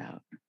worried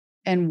about?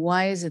 And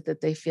why is it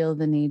that they feel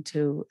the need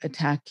to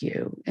attack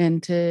you?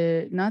 And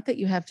to, not that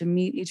you have to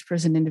meet each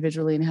person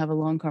individually and have a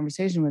long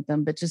conversation with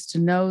them, but just to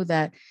know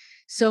that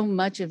so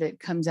much of it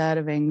comes out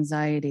of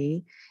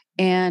anxiety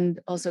and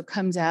also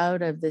comes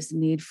out of this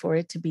need for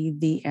it to be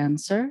the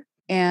answer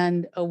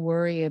and a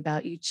worry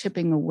about you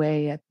chipping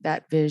away at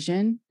that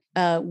vision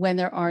when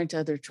there aren't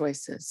other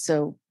choices.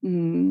 So,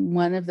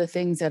 one of the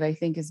things that I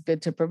think is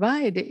good to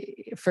provide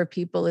for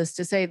people is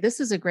to say,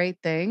 this is a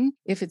great thing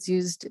if it's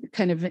used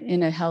kind of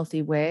in a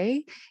healthy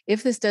way.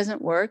 If this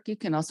doesn't work, you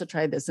can also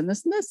try this and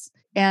this and this.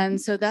 And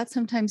so that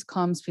sometimes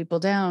calms people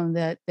down,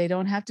 that they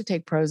don't have to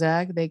take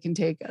Prozac, they can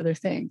take other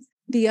things.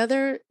 The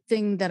other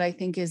thing that I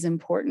think is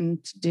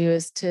important to do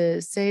is to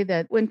say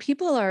that when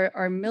people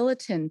are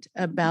militant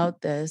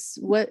about this,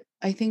 what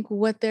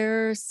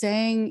they're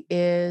saying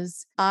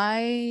is,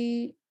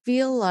 I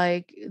feel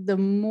like the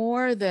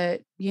more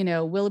that,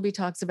 Willoughby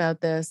talks about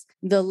this,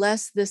 the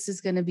less this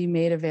is going to be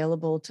made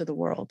available to the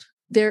world.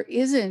 There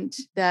isn't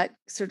that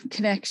sort of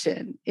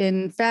connection.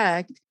 In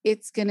fact,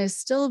 it's going to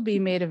still be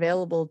made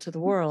available to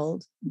the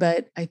world,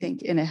 but I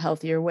think in a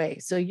healthier way.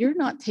 So you're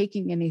not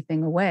taking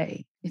anything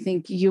away. I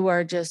think you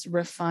are just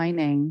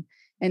refining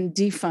and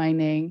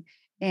defining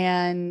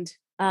and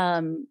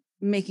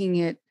making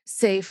it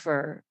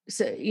safer.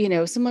 So,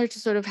 similar to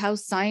sort of how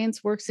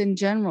science works in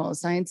general.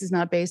 Science is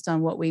not based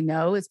on what we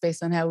know. It's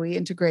based on how we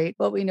integrate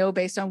what we know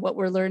based on what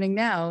we're learning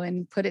now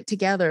and put it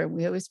together.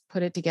 We always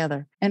put it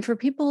together. And for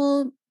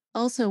people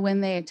also,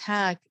 when they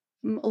attack,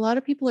 a lot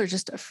of people are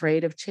just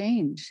afraid of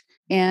change,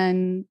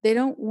 and they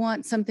don't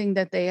want something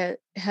that they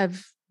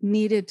have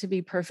needed to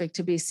be perfect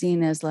to be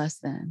seen as less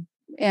than.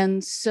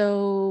 And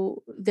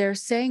so they're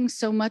saying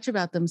so much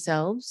about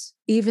themselves,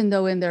 even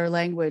though in their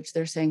language,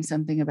 they're saying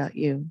something about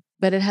you,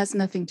 but it has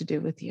nothing to do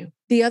with you.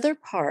 The other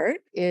part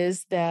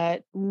is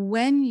that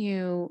when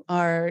you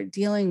are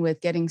dealing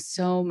with getting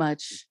so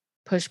much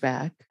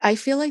pushback, I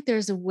feel like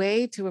there's a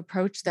way to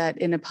approach that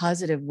in a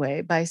positive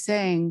way by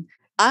saying,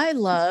 I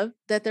love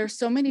that there's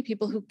so many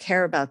people who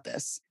care about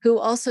this, who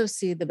also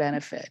see the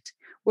benefit.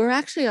 We're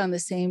actually on the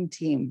same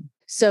team.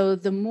 So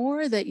the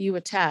more that you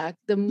attack,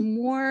 the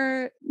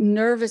more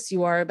nervous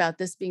you are about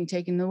this being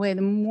taken away,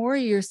 the more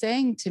you're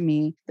saying to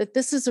me that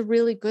this is a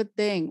really good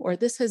thing, or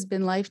this has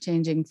been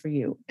life-changing for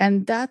you.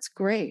 And that's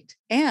great.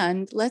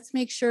 And let's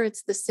make sure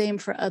it's the same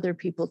for other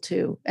people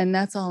too. And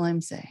that's all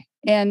I'm saying.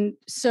 And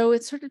so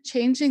it's sort of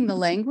changing the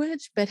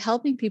language, but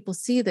helping people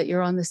see that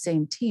you're on the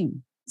same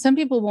team. Some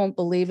people won't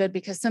believe it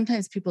because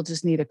sometimes people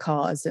just need a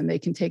cause and they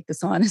can take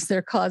this on as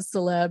their cause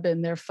celeb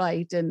and their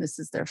fight, and this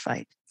is their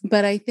fight.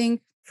 But I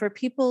think for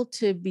people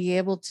to be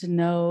able to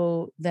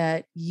know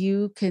that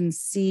you can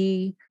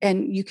see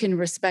and you can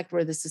respect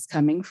where this is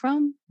coming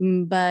from.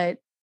 But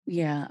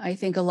yeah, I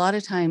think a lot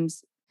of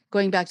times,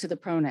 going back to the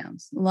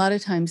pronouns, a lot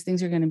of times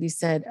things are going to be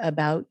said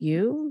about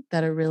you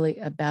that are really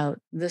about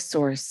the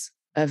source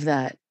of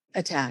that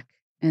attack.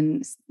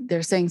 And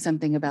they're saying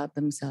something about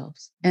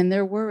themselves and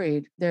they're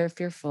worried, they're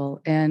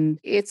fearful. And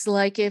it's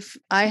like, if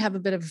I have a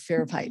bit of a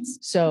fear of heights.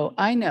 So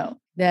I know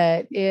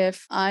that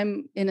if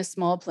I'm in a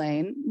small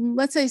plane,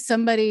 let's say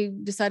somebody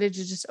decided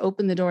to just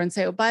open the door and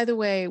say, oh, by the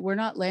way, we're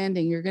not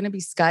landing, you're going to be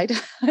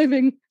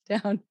skydiving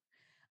down.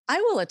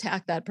 I will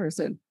attack that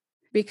person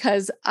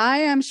because I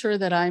am sure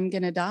that I'm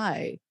going to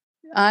die.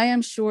 I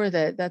am sure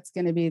that that's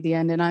going to be the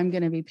end and I'm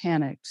going to be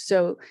panicked.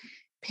 So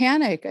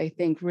panic, I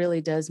think, really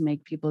does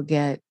make people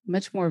get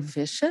much more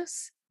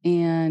vicious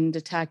and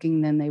attacking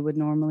than they would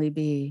normally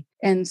be.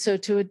 And so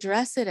to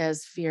address it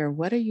as fear,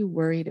 what are you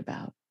worried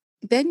about?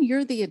 Then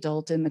you're the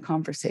adult in the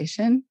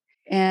conversation.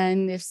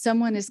 And if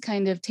someone is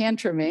kind of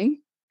tantruming,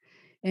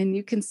 and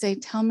you can say,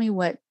 tell me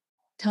what's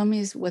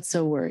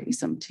so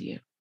worrisome to you.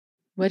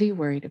 What are you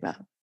worried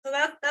about? So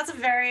that's a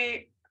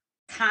very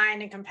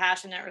kind and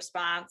compassionate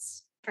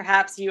response.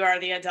 Perhaps you are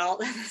the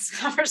adult in this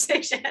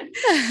conversation.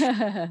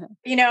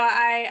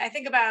 I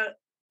think about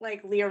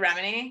like Leah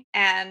Remini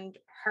and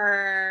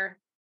her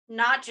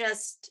not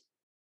just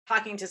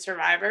talking to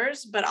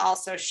survivors, but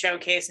also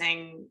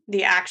showcasing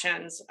the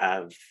actions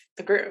of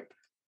the group,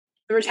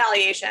 the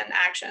retaliation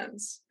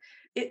actions.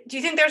 Do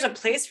you think there's a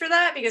place for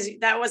that? Because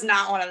that was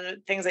not one of the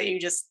things that you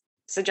just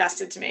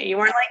suggested to me. You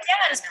weren't like,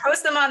 yeah, just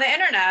post them on the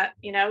internet,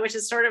 which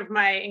is sort of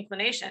my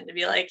inclination to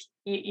be like,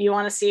 you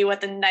want to see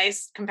what the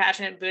nice,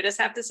 compassionate Buddhists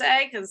have to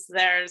say? Because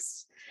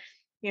there's,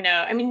 you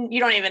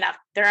don't even have,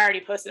 they're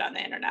already posted on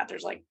the internet.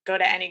 There's like, go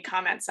to any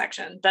comment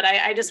section. But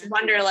I just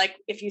wonder, like,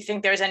 if you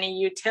think there's any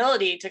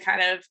utility to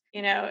kind of,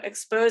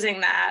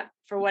 exposing that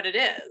for what it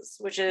is,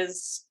 which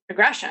is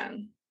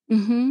aggression.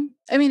 Mm-hmm.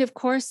 I mean, of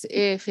course,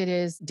 if it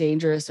is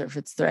dangerous or if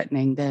it's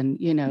threatening, then,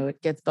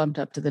 it gets bumped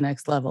up to the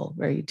next level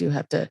where you do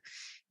have to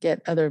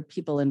get other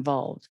people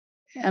involved.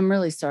 I'm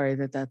really sorry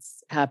that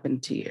that's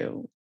happened to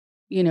you.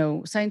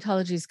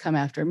 Scientology's come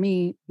after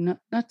me, not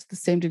to the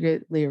same degree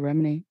that Leah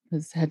Remini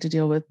has had to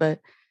deal with, but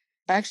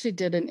I actually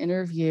did an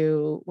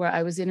interview where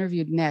I was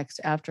interviewed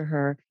next after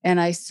her, and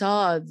I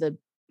saw the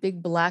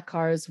big black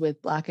cars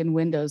with blackened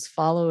windows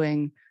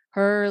following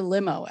her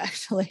limo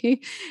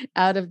actually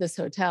out of this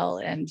hotel,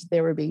 and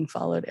they were being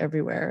followed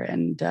everywhere.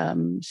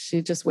 And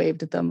she just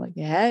waved at them like,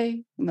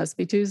 hey, it must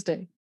be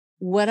Tuesday.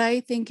 What I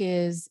think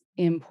is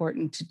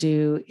important to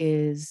do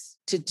is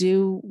to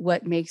do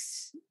what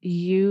makes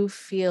you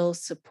feel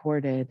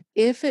supported.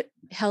 If it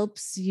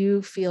helps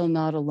you feel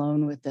not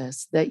alone with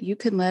this, that you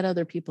can let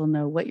other people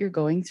know what you're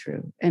going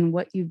through and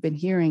what you've been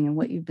hearing and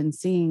what you've been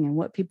seeing and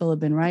what people have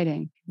been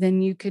writing,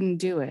 then you can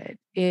do it.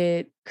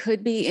 It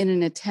could be in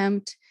an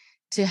attempt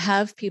to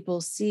have people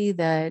see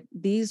that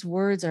these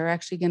words are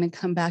actually going to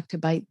come back to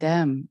bite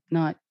them,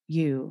 not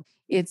you.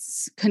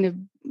 It's kind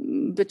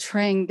of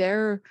betraying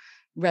their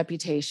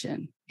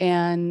reputation.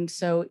 And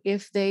so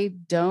if they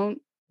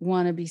don't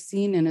want to be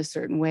seen in a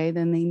certain way,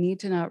 then they need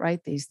to not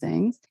write these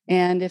things.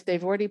 And if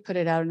they've already put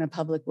it out in a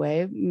public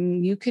way,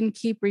 you can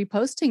keep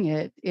reposting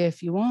it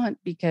if you want,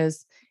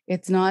 because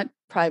it's not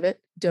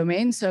private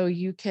domain. So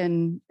you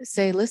can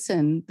say,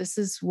 listen, this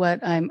is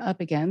what I'm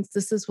up against.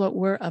 This is what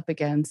we're up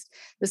against.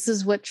 This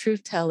is what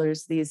truth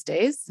tellers these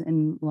days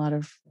in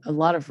a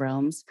lot of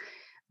realms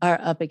are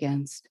up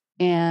against.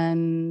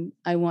 And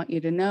I want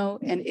you to know.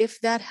 And if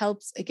that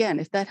helps, again,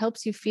 if that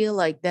helps you feel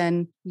like,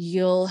 then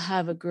you'll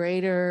have a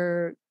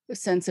greater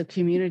sense of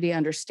community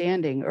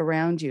understanding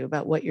around you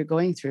about what you're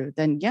going through,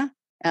 then yeah,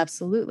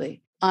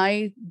 absolutely.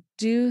 I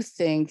do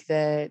think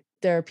that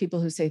there are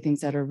people who say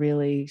things that are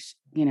really,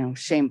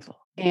 shameful.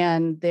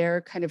 And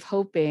they're kind of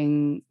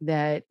hoping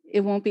that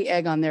it won't be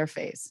egg on their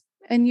face.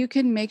 And you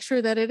can make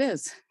sure that it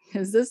is.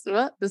 Is this,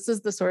 this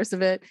is the source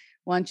of it.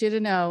 Want you to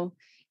know.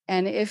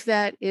 And if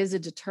that is a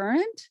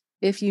deterrent,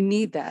 if you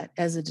need that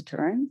as a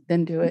deterrent,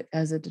 then do it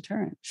as a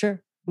deterrent.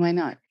 Sure. Why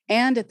not?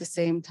 And at the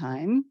same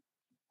time,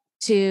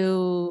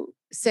 to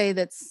say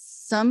that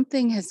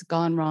something has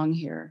gone wrong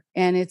here.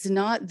 And it's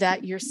not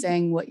that you're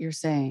saying what you're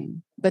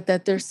saying, but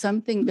that there's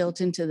something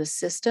built into the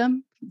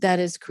system that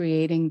is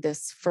creating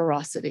this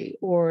ferocity,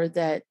 or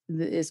that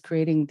is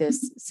creating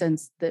this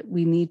sense that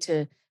we need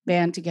to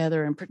band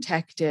together and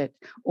protect it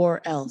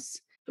or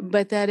else.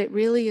 But that it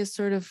really is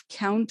sort of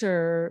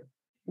counter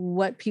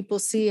what people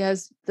see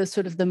as the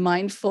sort of the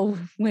mindful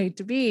way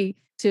to be,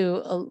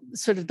 to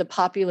sort of the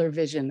popular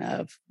vision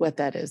of what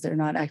that is. They're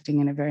not acting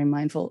in a very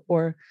mindful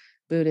or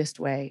Buddhist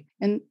way.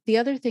 And the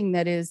other thing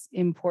that is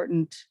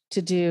important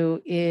to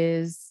do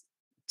is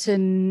to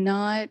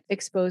not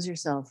expose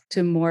yourself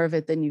to more of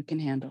it than you can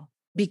handle.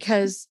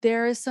 Because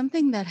there is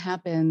something that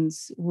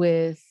happens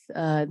with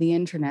the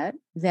internet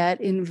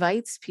that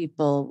invites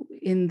people,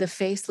 in the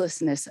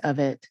facelessness of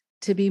it,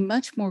 to be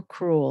much more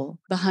cruel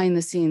behind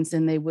the scenes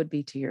than they would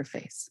be to your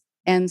face.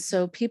 And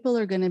so people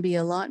are going to be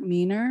a lot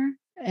meaner,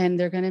 and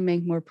they're going to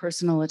make more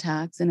personal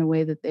attacks in a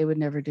way that they would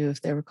never do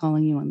if they were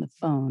calling you on the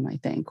phone, I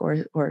think,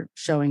 or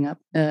showing up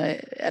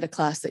at a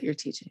class that you're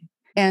teaching.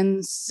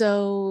 And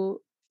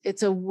so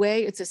it's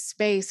a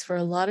space for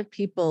a lot of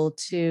people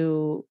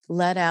to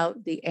let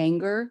out the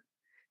anger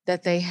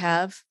that they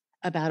have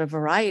about a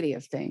variety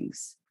of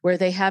things, where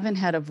they haven't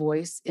had a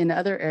voice in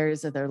other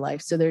areas of their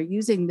life. So they're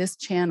using this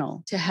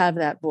channel to have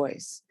that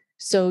voice.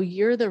 So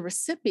you're the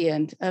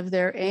recipient of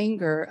their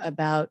anger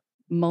about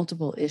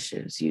multiple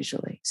issues,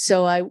 usually.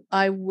 So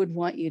I would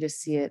want you to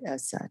see it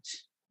as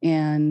such,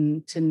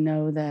 and to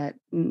know that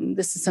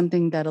this is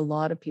something that a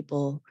lot of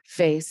people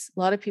face. A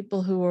lot of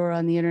people who are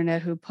on the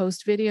internet who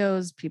post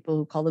videos, people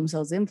who call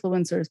themselves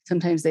influencers,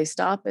 sometimes they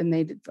stop and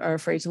they are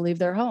afraid to leave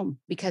their home,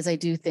 because I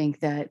do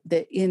think that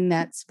in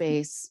that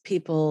space,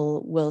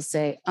 people will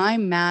say,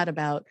 I'm mad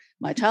about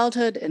my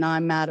childhood, and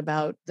I'm mad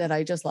about that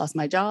I just lost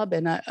my job,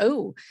 and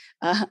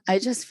I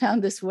just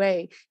found this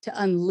way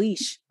to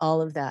unleash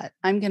all of that.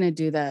 I'm going to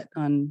do that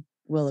on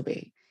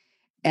Willoughby.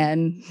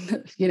 And,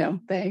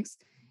 thanks.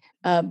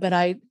 But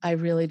I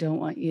really don't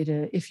want you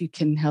to, if you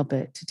can help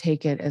it, to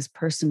take it as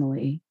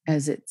personally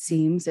as it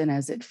seems and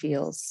as it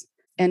feels,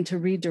 and to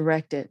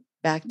redirect it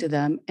back to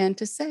them, and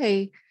to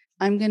say,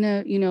 I'm going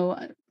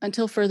to,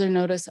 until further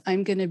notice,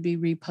 I'm going to be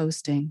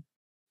reposting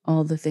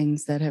all the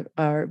things that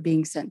are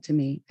being sent to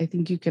me. I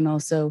think you can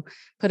also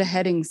put a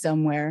heading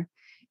somewhere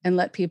and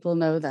let people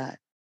know that.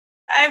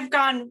 I've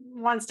gone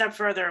one step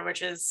further,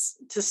 which is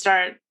to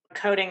start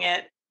coding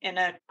it in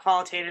a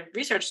qualitative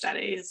research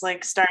study. Is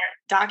like start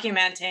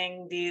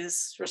documenting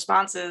these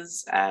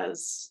responses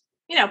as,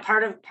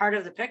 part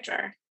of the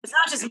picture. It's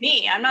not just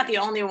me. I'm not the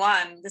only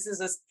one. This is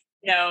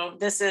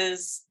this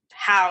is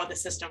how the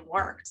system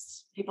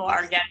works. People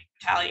are getting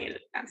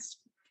retaliated against.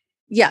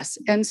 Yes.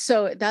 And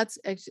so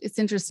it's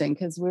interesting,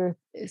 because we're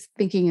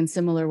thinking in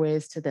similar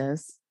ways to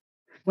this.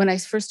 When I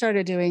first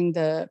started doing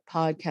the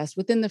podcast,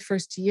 within the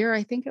first year,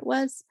 I think it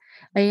was,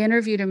 I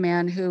interviewed a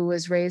man who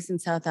was raised in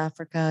South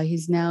Africa.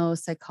 He's now a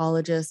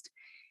psychologist,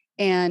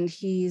 and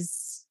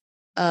he's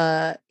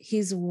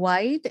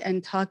white,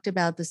 and talked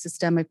about the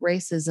systemic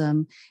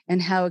racism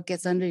and how it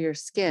gets under your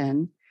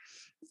skin,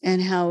 and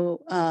how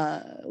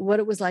what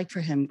it was like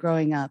for him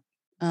growing up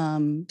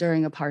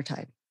during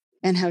apartheid,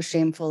 and how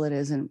shameful it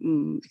is,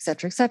 and et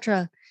cetera, et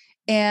cetera.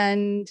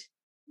 And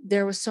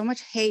there was so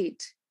much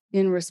hate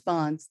in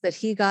response that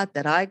he got,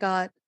 that I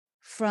got,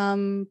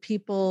 from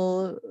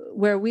people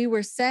where we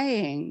were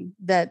saying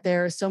that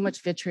there's so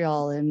much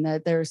vitriol and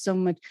that there's so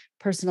much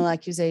personal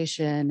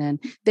accusation.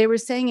 And they were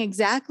saying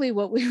exactly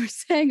what we were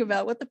saying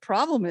about what the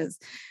problem is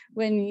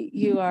when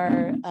you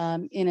are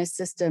in a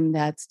system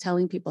that's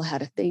telling people how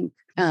to think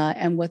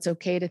and what's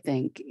okay to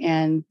think.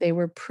 And they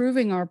were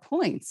proving our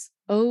points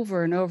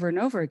over and over and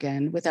over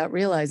again without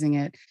realizing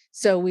it.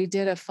 So we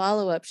did a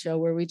follow-up show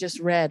where we just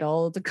read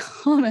all of the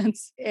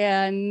comments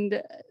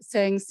and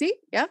saying, see,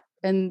 yep.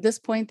 And this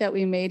point that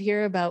we made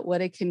here about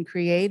what it can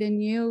create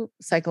in you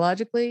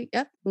psychologically,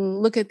 yep.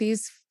 Look at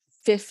these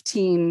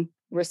 15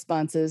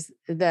 responses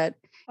that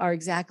are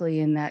exactly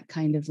in that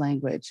kind of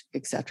language,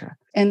 etc.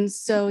 And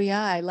so,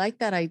 yeah, I like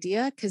that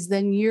idea because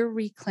then you're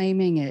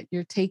reclaiming it.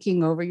 You're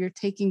taking over, you're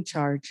taking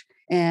charge.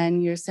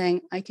 And you're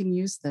saying, I can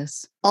use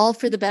this all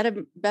for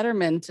the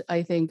betterment,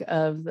 I think,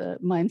 of the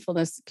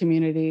mindfulness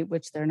community,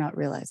 which they're not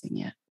realizing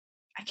yet.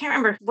 I can't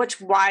remember which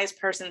wise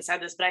person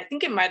said this, but I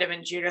think it might have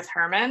been Judith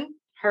Herman.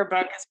 Her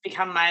book has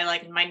become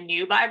my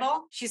new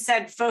Bible. She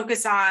said,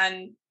 focus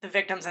on the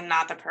victims and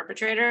not the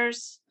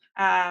perpetrators.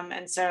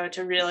 And so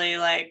to really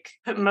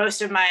put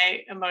most of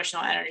my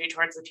emotional energy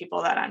towards the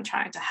people that I'm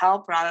trying to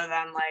help rather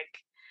than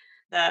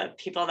the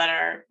people that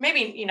are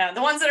maybe,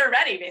 the ones that are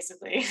ready,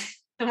 basically.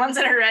 The ones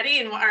that are ready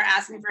and are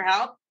asking for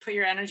help, put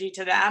your energy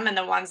to them. And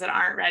the ones that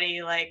aren't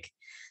ready,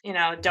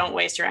 don't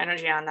waste your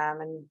energy on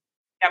them. And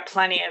got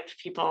plenty of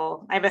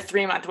people. I have a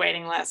 3-month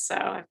waiting list. So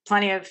I have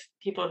plenty of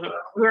people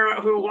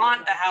who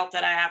want the help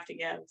that I have to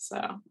give.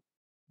 So.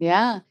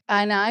 Yeah.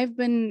 And I've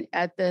been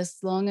at this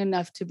long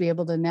enough to be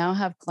able to now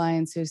have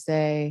clients who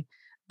say,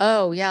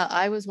 oh, yeah,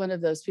 I was one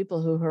of those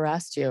people who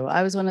harassed you.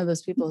 I was one of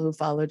those people who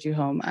followed you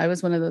home. I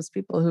was one of those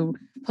people who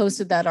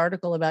posted that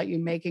article about you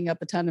making up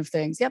a ton of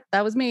things. Yep,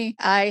 that was me.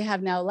 I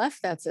have now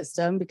left that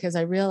system because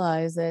I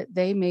realized that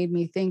they made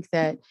me think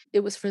that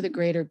it was for the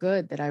greater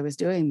good that I was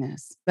doing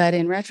this. But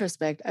in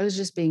retrospect, I was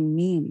just being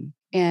mean.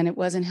 And it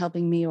wasn't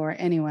helping me or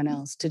anyone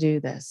else to do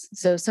this.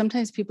 So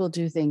sometimes people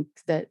do think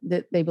that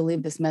they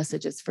believe this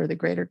message is for the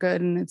greater good,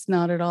 and it's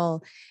not at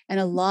all. And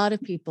a lot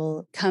of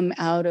people come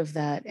out of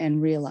that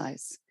and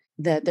realize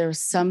that there's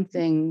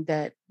something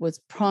that was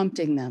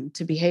prompting them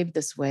to behave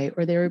this way,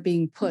 or they were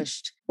being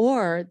pushed,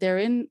 or they're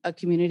in a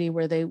community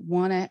where they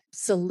want to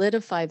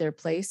solidify their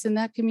place in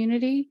that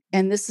community.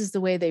 And this is the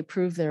way they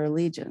prove their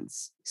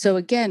allegiance. So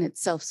again,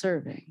 it's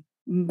self-serving.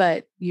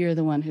 But you're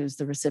the one who's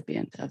the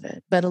recipient of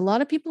it. But a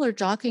lot of people are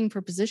jockeying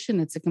for position.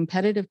 It's a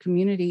competitive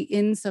community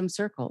in some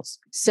circles.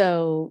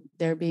 So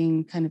they're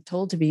being kind of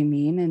told to be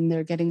mean and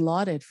they're getting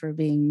lauded for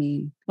being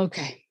mean.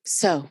 Okay.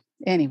 So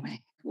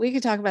anyway, we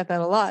could talk about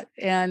that a lot.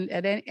 And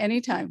at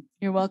any time,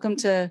 you're welcome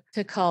to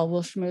call.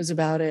 We'll schmooze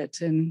about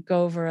it and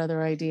go over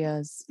other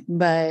ideas.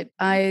 But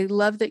I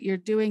love that you're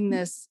doing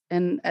this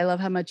and I love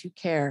how much you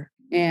care.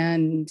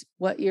 And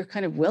what you're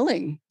kind of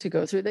willing to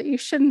go through that you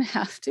shouldn't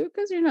have to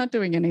because you're not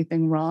doing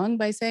anything wrong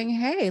by saying,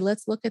 hey,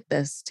 let's look at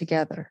this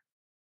together.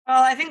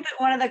 Well, I think that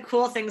one of the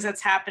cool things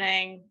that's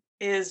happening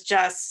is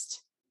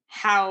just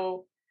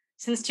how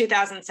since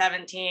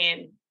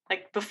 2017,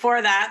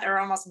 before that, there were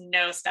almost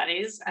no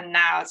studies. And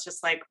now it's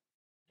just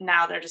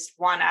now they're just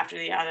one after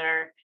the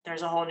other.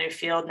 There's a whole new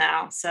field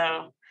now.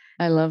 So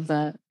I love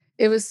that.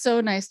 It was so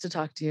nice to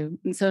talk to you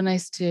and so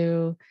nice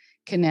to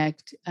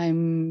connect.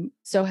 I'm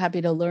so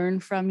happy to learn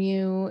from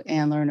you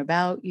and learn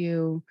about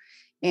you.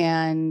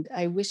 And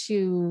I wish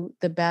you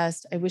the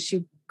best. I wish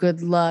you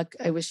good luck.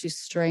 I wish you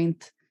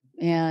strength.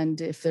 And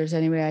if there's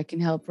any way I can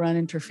help run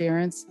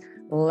interference,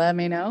 let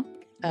me know.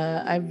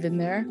 I've been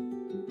there.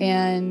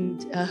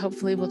 And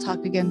hopefully we'll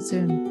talk again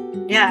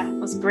soon. Yeah, it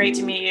was great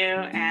to meet you.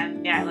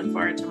 And yeah, I look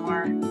forward to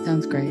more.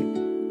 Sounds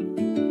great.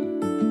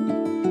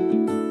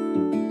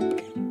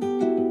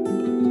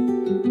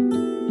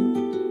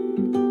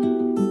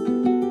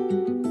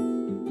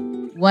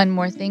 One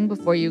more thing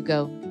before you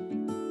go.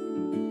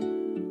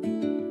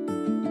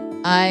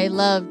 I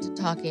loved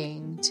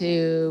talking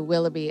to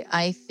Willoughby.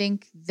 I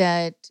think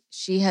that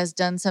she has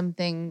done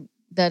something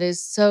that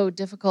is so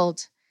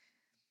difficult.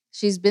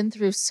 She's been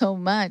through so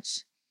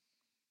much.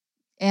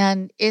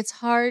 And it's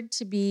hard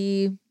to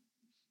be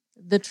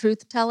the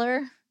truth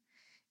teller.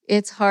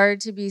 It's hard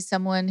to be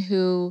someone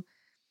who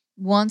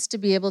wants to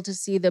be able to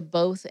see the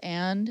both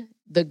and,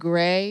 the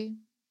gray,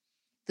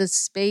 the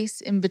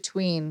space in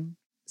between.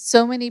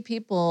 So many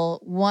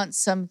people want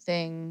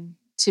something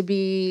to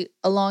be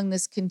along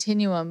this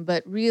continuum,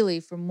 but really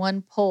from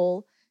one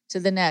pole to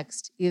the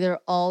next, either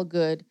all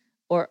good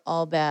or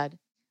all bad.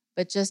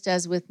 But just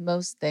as with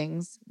most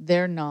things,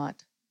 they're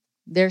not.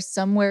 They're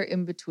somewhere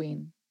in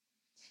between.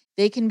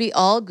 They can be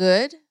all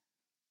good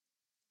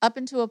up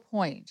until a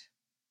point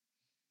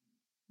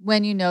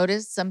when you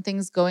notice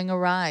something's going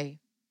awry.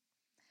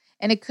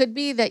 And it could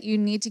be that you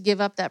need to give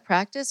up that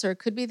practice, or it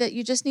could be that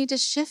you just need to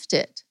shift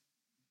it.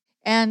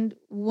 And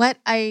what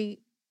I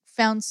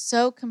found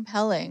so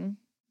compelling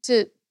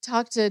to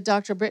talk to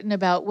Dr. Britton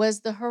about was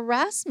the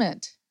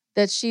harassment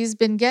that she's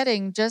been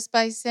getting just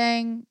by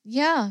saying,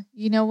 yeah,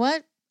 you know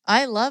what?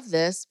 I love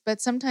this, but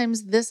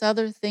sometimes this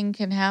other thing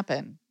can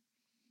happen.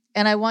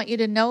 And I want you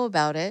to know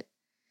about it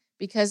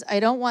because I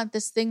don't want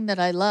this thing that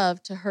I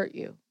love to hurt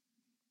you.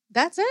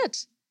 That's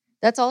it.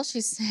 That's all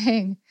she's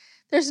saying.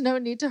 There's no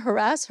need to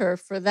harass her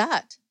for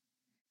that.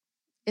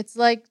 It's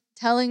like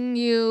telling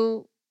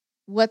you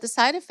what the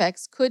side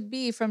effects could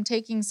be from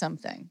taking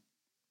something.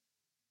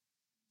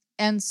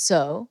 And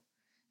so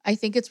I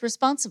think it's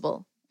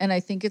responsible and I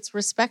think it's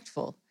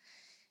respectful.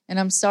 And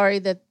I'm sorry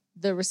that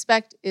the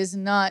respect is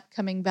not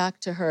coming back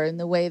to her in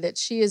the way that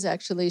she is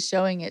actually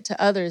showing it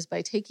to others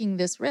by taking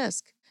this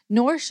risk.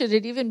 Nor should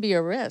it even be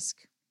a risk.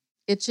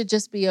 It should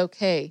just be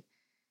okay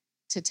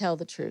to tell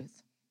the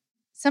truth.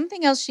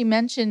 Something else she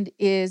mentioned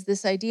is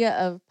this idea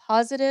of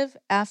positive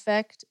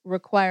affect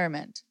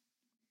requirement.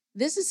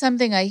 This is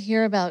something I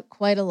hear about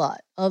quite a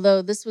lot,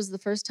 although this was the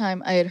first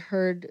time I had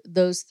heard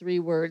those three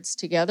words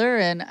together,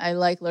 and I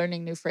like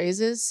learning new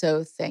phrases,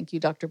 so thank you,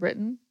 Dr.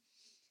 Britton.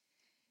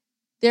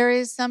 There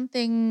is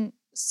something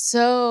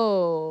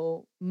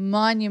so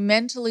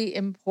monumentally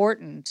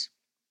important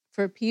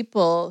for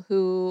people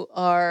who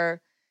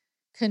are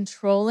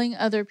controlling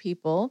other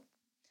people,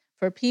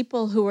 for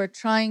people who are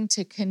trying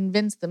to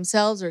convince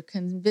themselves or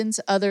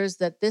convince others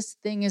that this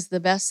thing is the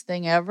best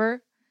thing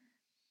ever,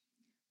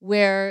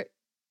 where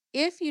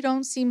if you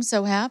don't seem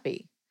so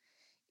happy,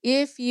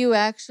 if you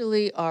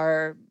actually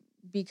are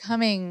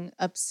becoming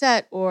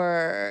upset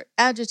or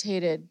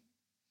agitated,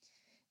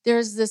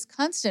 there's this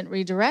constant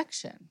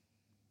redirection.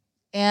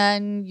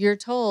 And you're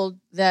told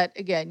that,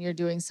 again, you're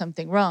doing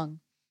something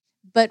wrong.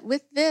 But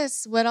with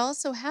this, what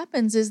also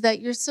happens is that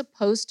you're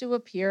supposed to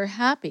appear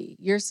happy.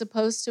 You're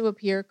supposed to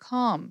appear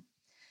calm,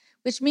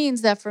 which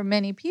means that for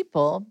many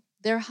people,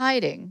 they're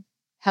hiding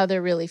how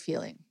they're really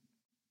feeling.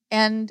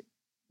 And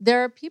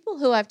there are people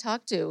who I've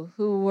talked to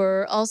who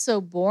were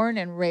also born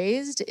and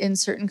raised in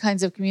certain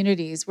kinds of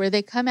communities where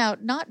they come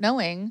out not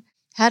knowing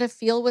how to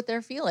feel what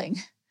they're feeling.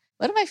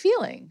 What am I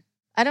feeling?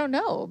 I don't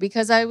know,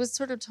 because I was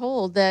sort of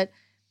told that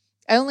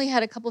I only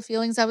had a couple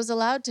feelings I was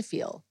allowed to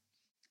feel.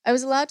 I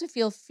was allowed to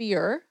feel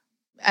fear,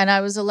 and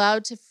I was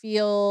allowed to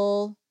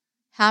feel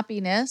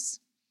happiness,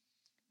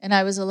 and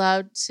I was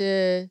allowed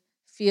to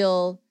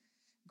feel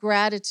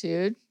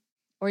gratitude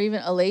or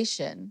even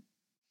elation.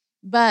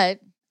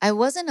 But I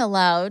wasn't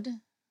allowed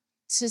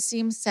to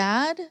seem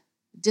sad,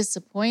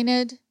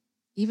 disappointed,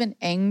 even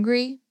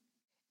angry.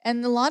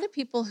 And a lot of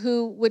people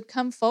who would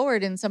come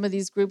forward in some of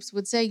these groups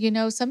would say,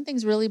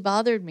 something's really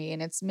bothered me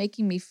and it's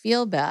making me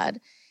feel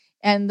bad.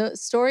 And the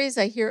stories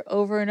I hear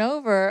over and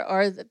over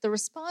are that the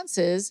response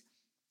is,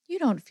 you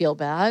don't feel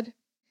bad.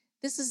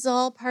 This is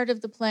all part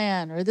of the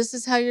plan, or this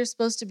is how you're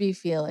supposed to be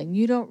feeling.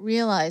 You don't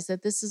realize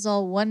that this is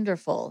all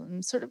wonderful.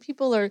 And sort of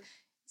people are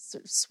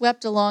sort of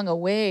swept along a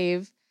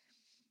wave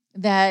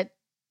that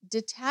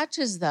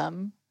detaches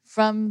them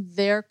from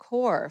their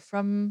core,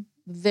 from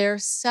their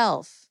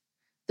self,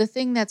 the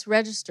thing that's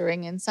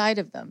registering inside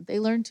of them. They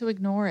learn to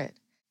ignore it.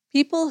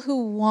 People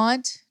who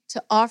want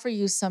to offer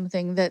you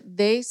something that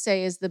they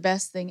say is the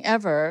best thing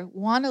ever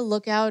want to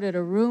look out at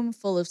a room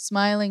full of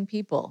smiling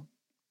people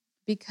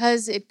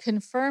because it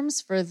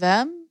confirms for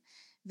them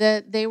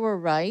that they were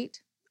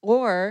right,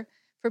 or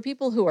for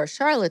people who are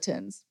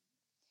charlatans,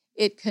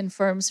 it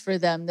confirms for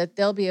them that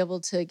they'll be able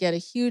to get a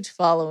huge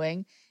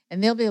following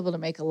and they'll be able to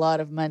make a lot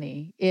of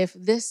money if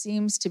this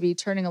seems to be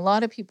turning a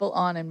lot of people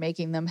on and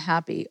making them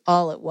happy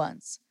all at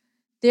once.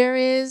 There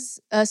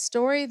is a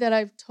story that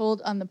I've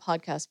told on the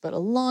podcast, but a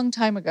long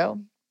time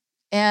ago,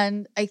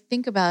 and I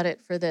think about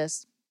it for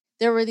this.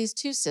 There were these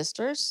two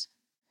sisters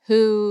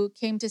who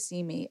came to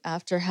see me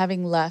after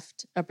having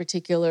left a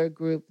particular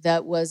group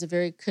that was a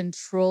very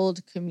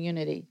controlled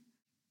community.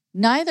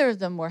 Neither of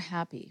them were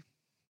happy.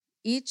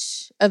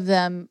 Each of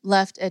them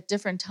left at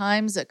different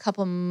times, a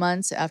couple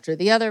months after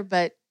the other,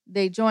 but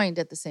they joined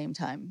at the same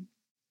time.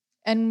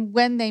 And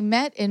when they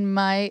met in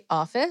my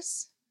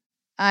office,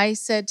 I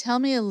said, tell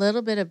me a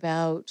little bit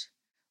about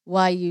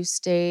why you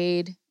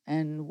stayed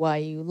and why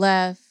you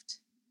left.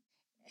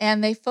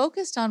 And they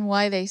focused on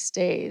why they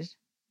stayed.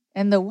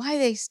 And the why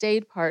they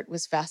stayed part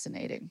was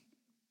fascinating.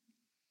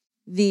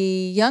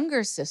 The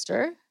younger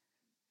sister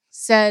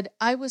said,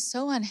 I was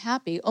so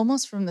unhappy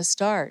almost from the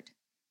start.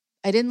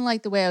 I didn't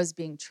like the way I was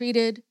being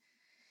treated.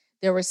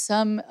 There were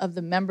some of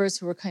the members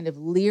who were kind of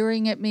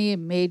leering at me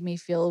and made me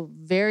feel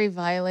very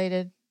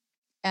violated.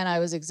 And I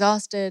was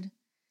exhausted.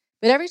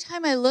 But every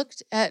time I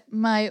looked at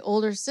my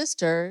older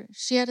sister,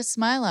 she had a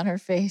smile on her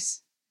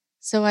face.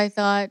 So I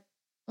thought,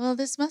 well,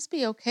 this must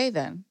be okay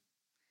then.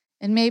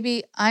 And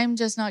maybe I'm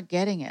just not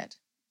getting it.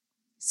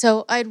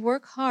 So I'd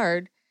work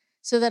hard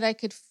so that I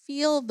could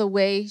feel the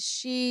way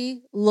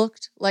she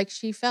looked like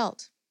she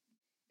felt.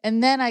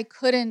 And then I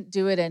couldn't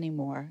do it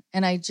anymore.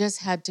 And I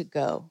just had to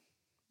go.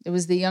 It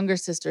was the younger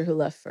sister who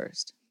left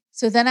first.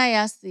 So then I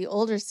asked the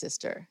older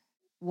sister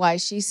why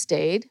she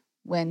stayed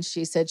when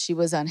she said she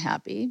was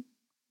unhappy.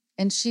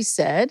 And she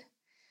said,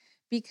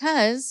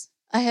 because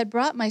I had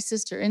brought my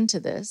sister into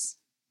this,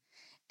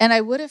 and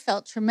I would have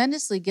felt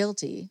tremendously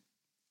guilty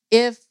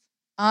if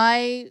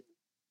I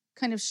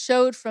kind of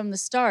showed from the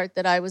start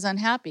that I was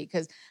unhappy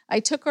because I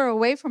took her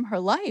away from her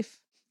life.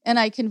 And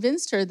I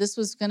convinced her this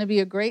was going to be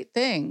a great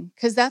thing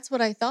because that's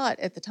what I thought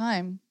at the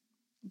time.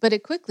 But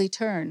it quickly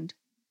turned.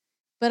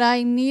 But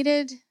I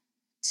needed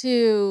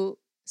to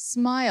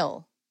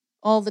smile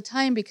all the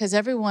time because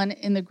everyone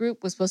in the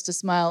group was supposed to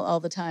smile all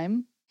the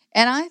time.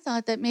 And I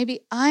thought that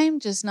maybe I'm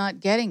just not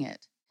getting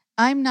it.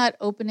 I'm not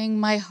opening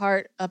my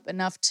heart up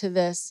enough to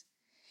this.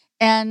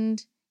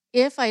 And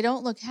if I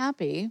don't look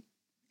happy,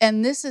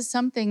 and this is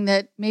something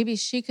that maybe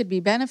she could be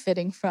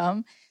benefiting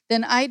from,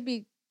 then I'd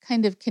be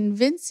kind of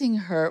convincing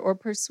her or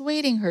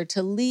persuading her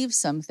to leave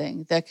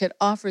something that could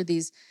offer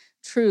these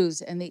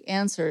truths and the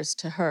answers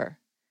to her.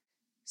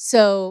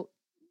 So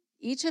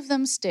each of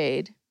them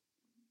stayed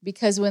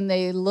because when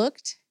they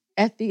looked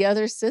at the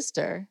other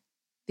sister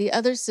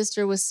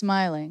was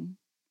smiling,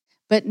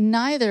 but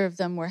neither of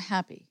them were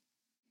happy.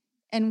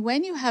 And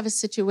when you have a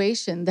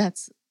situation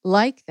that's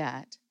like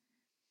that,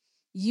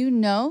 you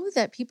know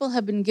that people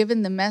have been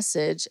given the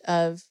message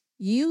of,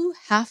 you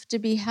have to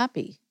be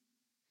happy.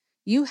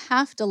 You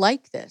have to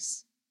like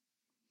this.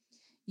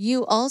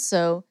 You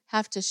also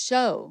have to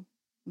show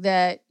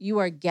that you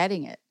are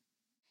getting it.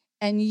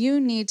 And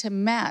you need to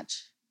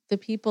match the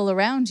people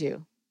around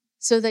you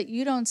so that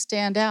you don't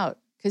stand out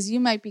because you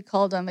might be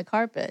called on the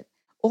carpet.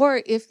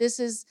 Or if this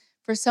is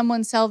for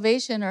someone's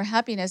salvation or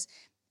happiness,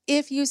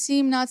 if you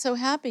seem not so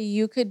happy,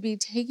 you could be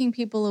taking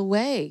people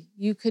away.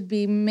 You could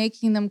be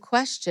making them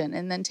question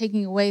and then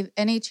taking away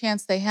any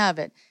chance they have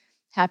at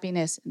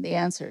happiness and the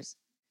answers.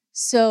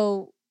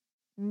 So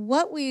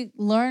what we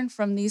learn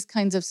from these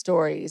kinds of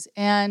stories,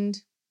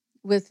 and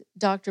with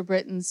Dr.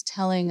 Britton's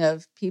telling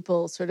of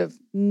people sort of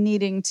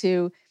needing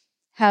to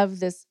have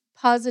this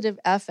positive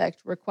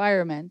affect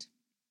requirement,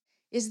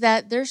 is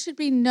that there should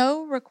be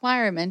no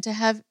requirement to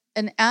have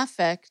an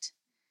affect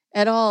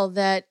at all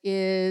that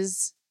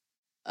is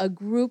a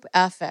group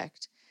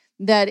affect,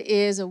 that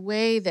is a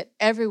way that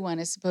everyone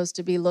is supposed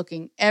to be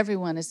looking,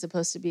 everyone is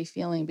supposed to be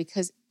feeling,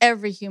 because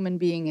every human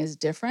being is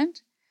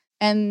different.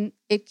 And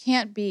it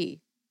can't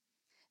be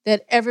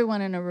that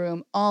everyone in a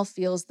room all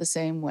feels the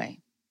same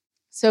way.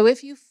 So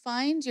if you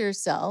find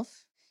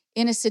yourself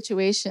in a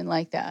situation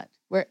like that,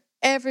 where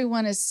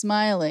everyone is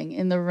smiling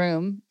in the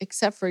room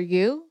except for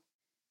you,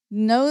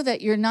 know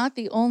that you're not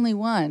the only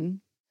one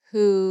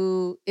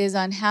who is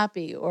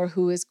unhappy or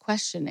who is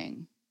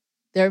questioning.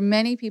 There are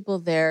many people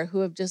there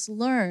who have just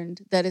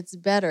learned that it's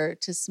better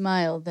to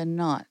smile than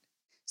not.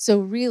 So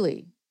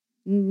really,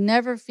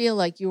 never feel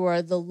like you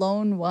are the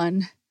lone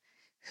one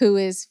who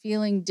is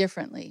feeling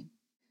differently.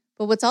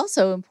 But what's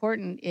also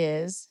important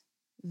is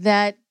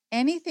that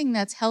anything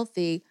that's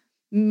healthy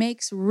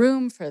makes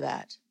room for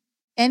that.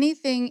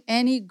 Anything,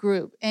 any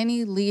group,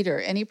 any leader,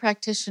 any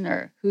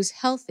practitioner who's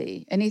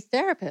healthy, any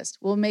therapist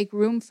will make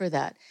room for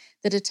that.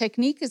 That a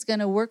technique is going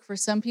to work for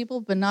some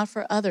people, but not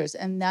for others.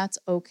 And that's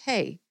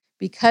okay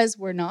because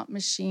we're not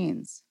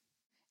machines.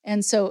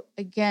 And so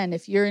again,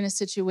 if you're in a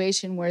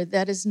situation where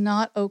that is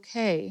not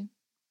okay,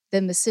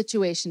 then the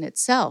situation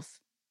itself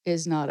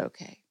is not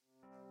okay.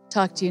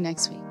 Talk to you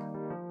next week.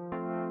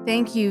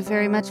 Thank you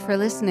very much for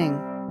listening.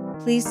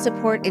 Please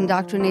support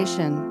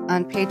Indoctrination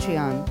on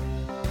Patreon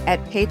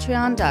at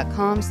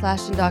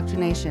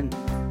patreon.com/indoctrination.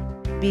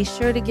 Be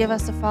sure to give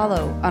us a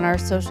follow on our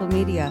social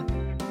media.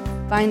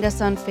 Find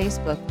us on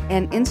Facebook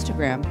and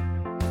Instagram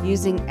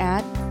using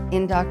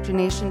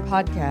 @Indoctrination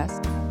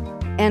Podcast.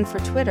 And for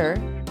Twitter,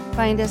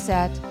 find us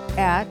at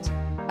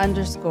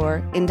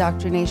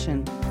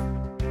 @_indoctrination.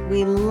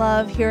 We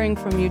love hearing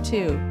from you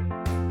too.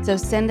 So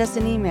send us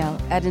an email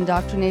at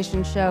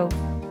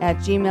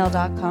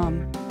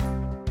indoctrinationshow@gmail.com.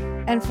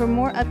 And for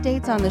more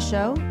updates on the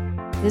show,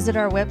 visit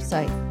our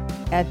website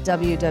at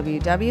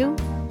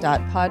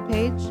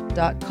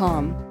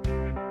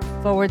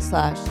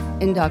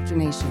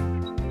www.podpage.com/indoctrination.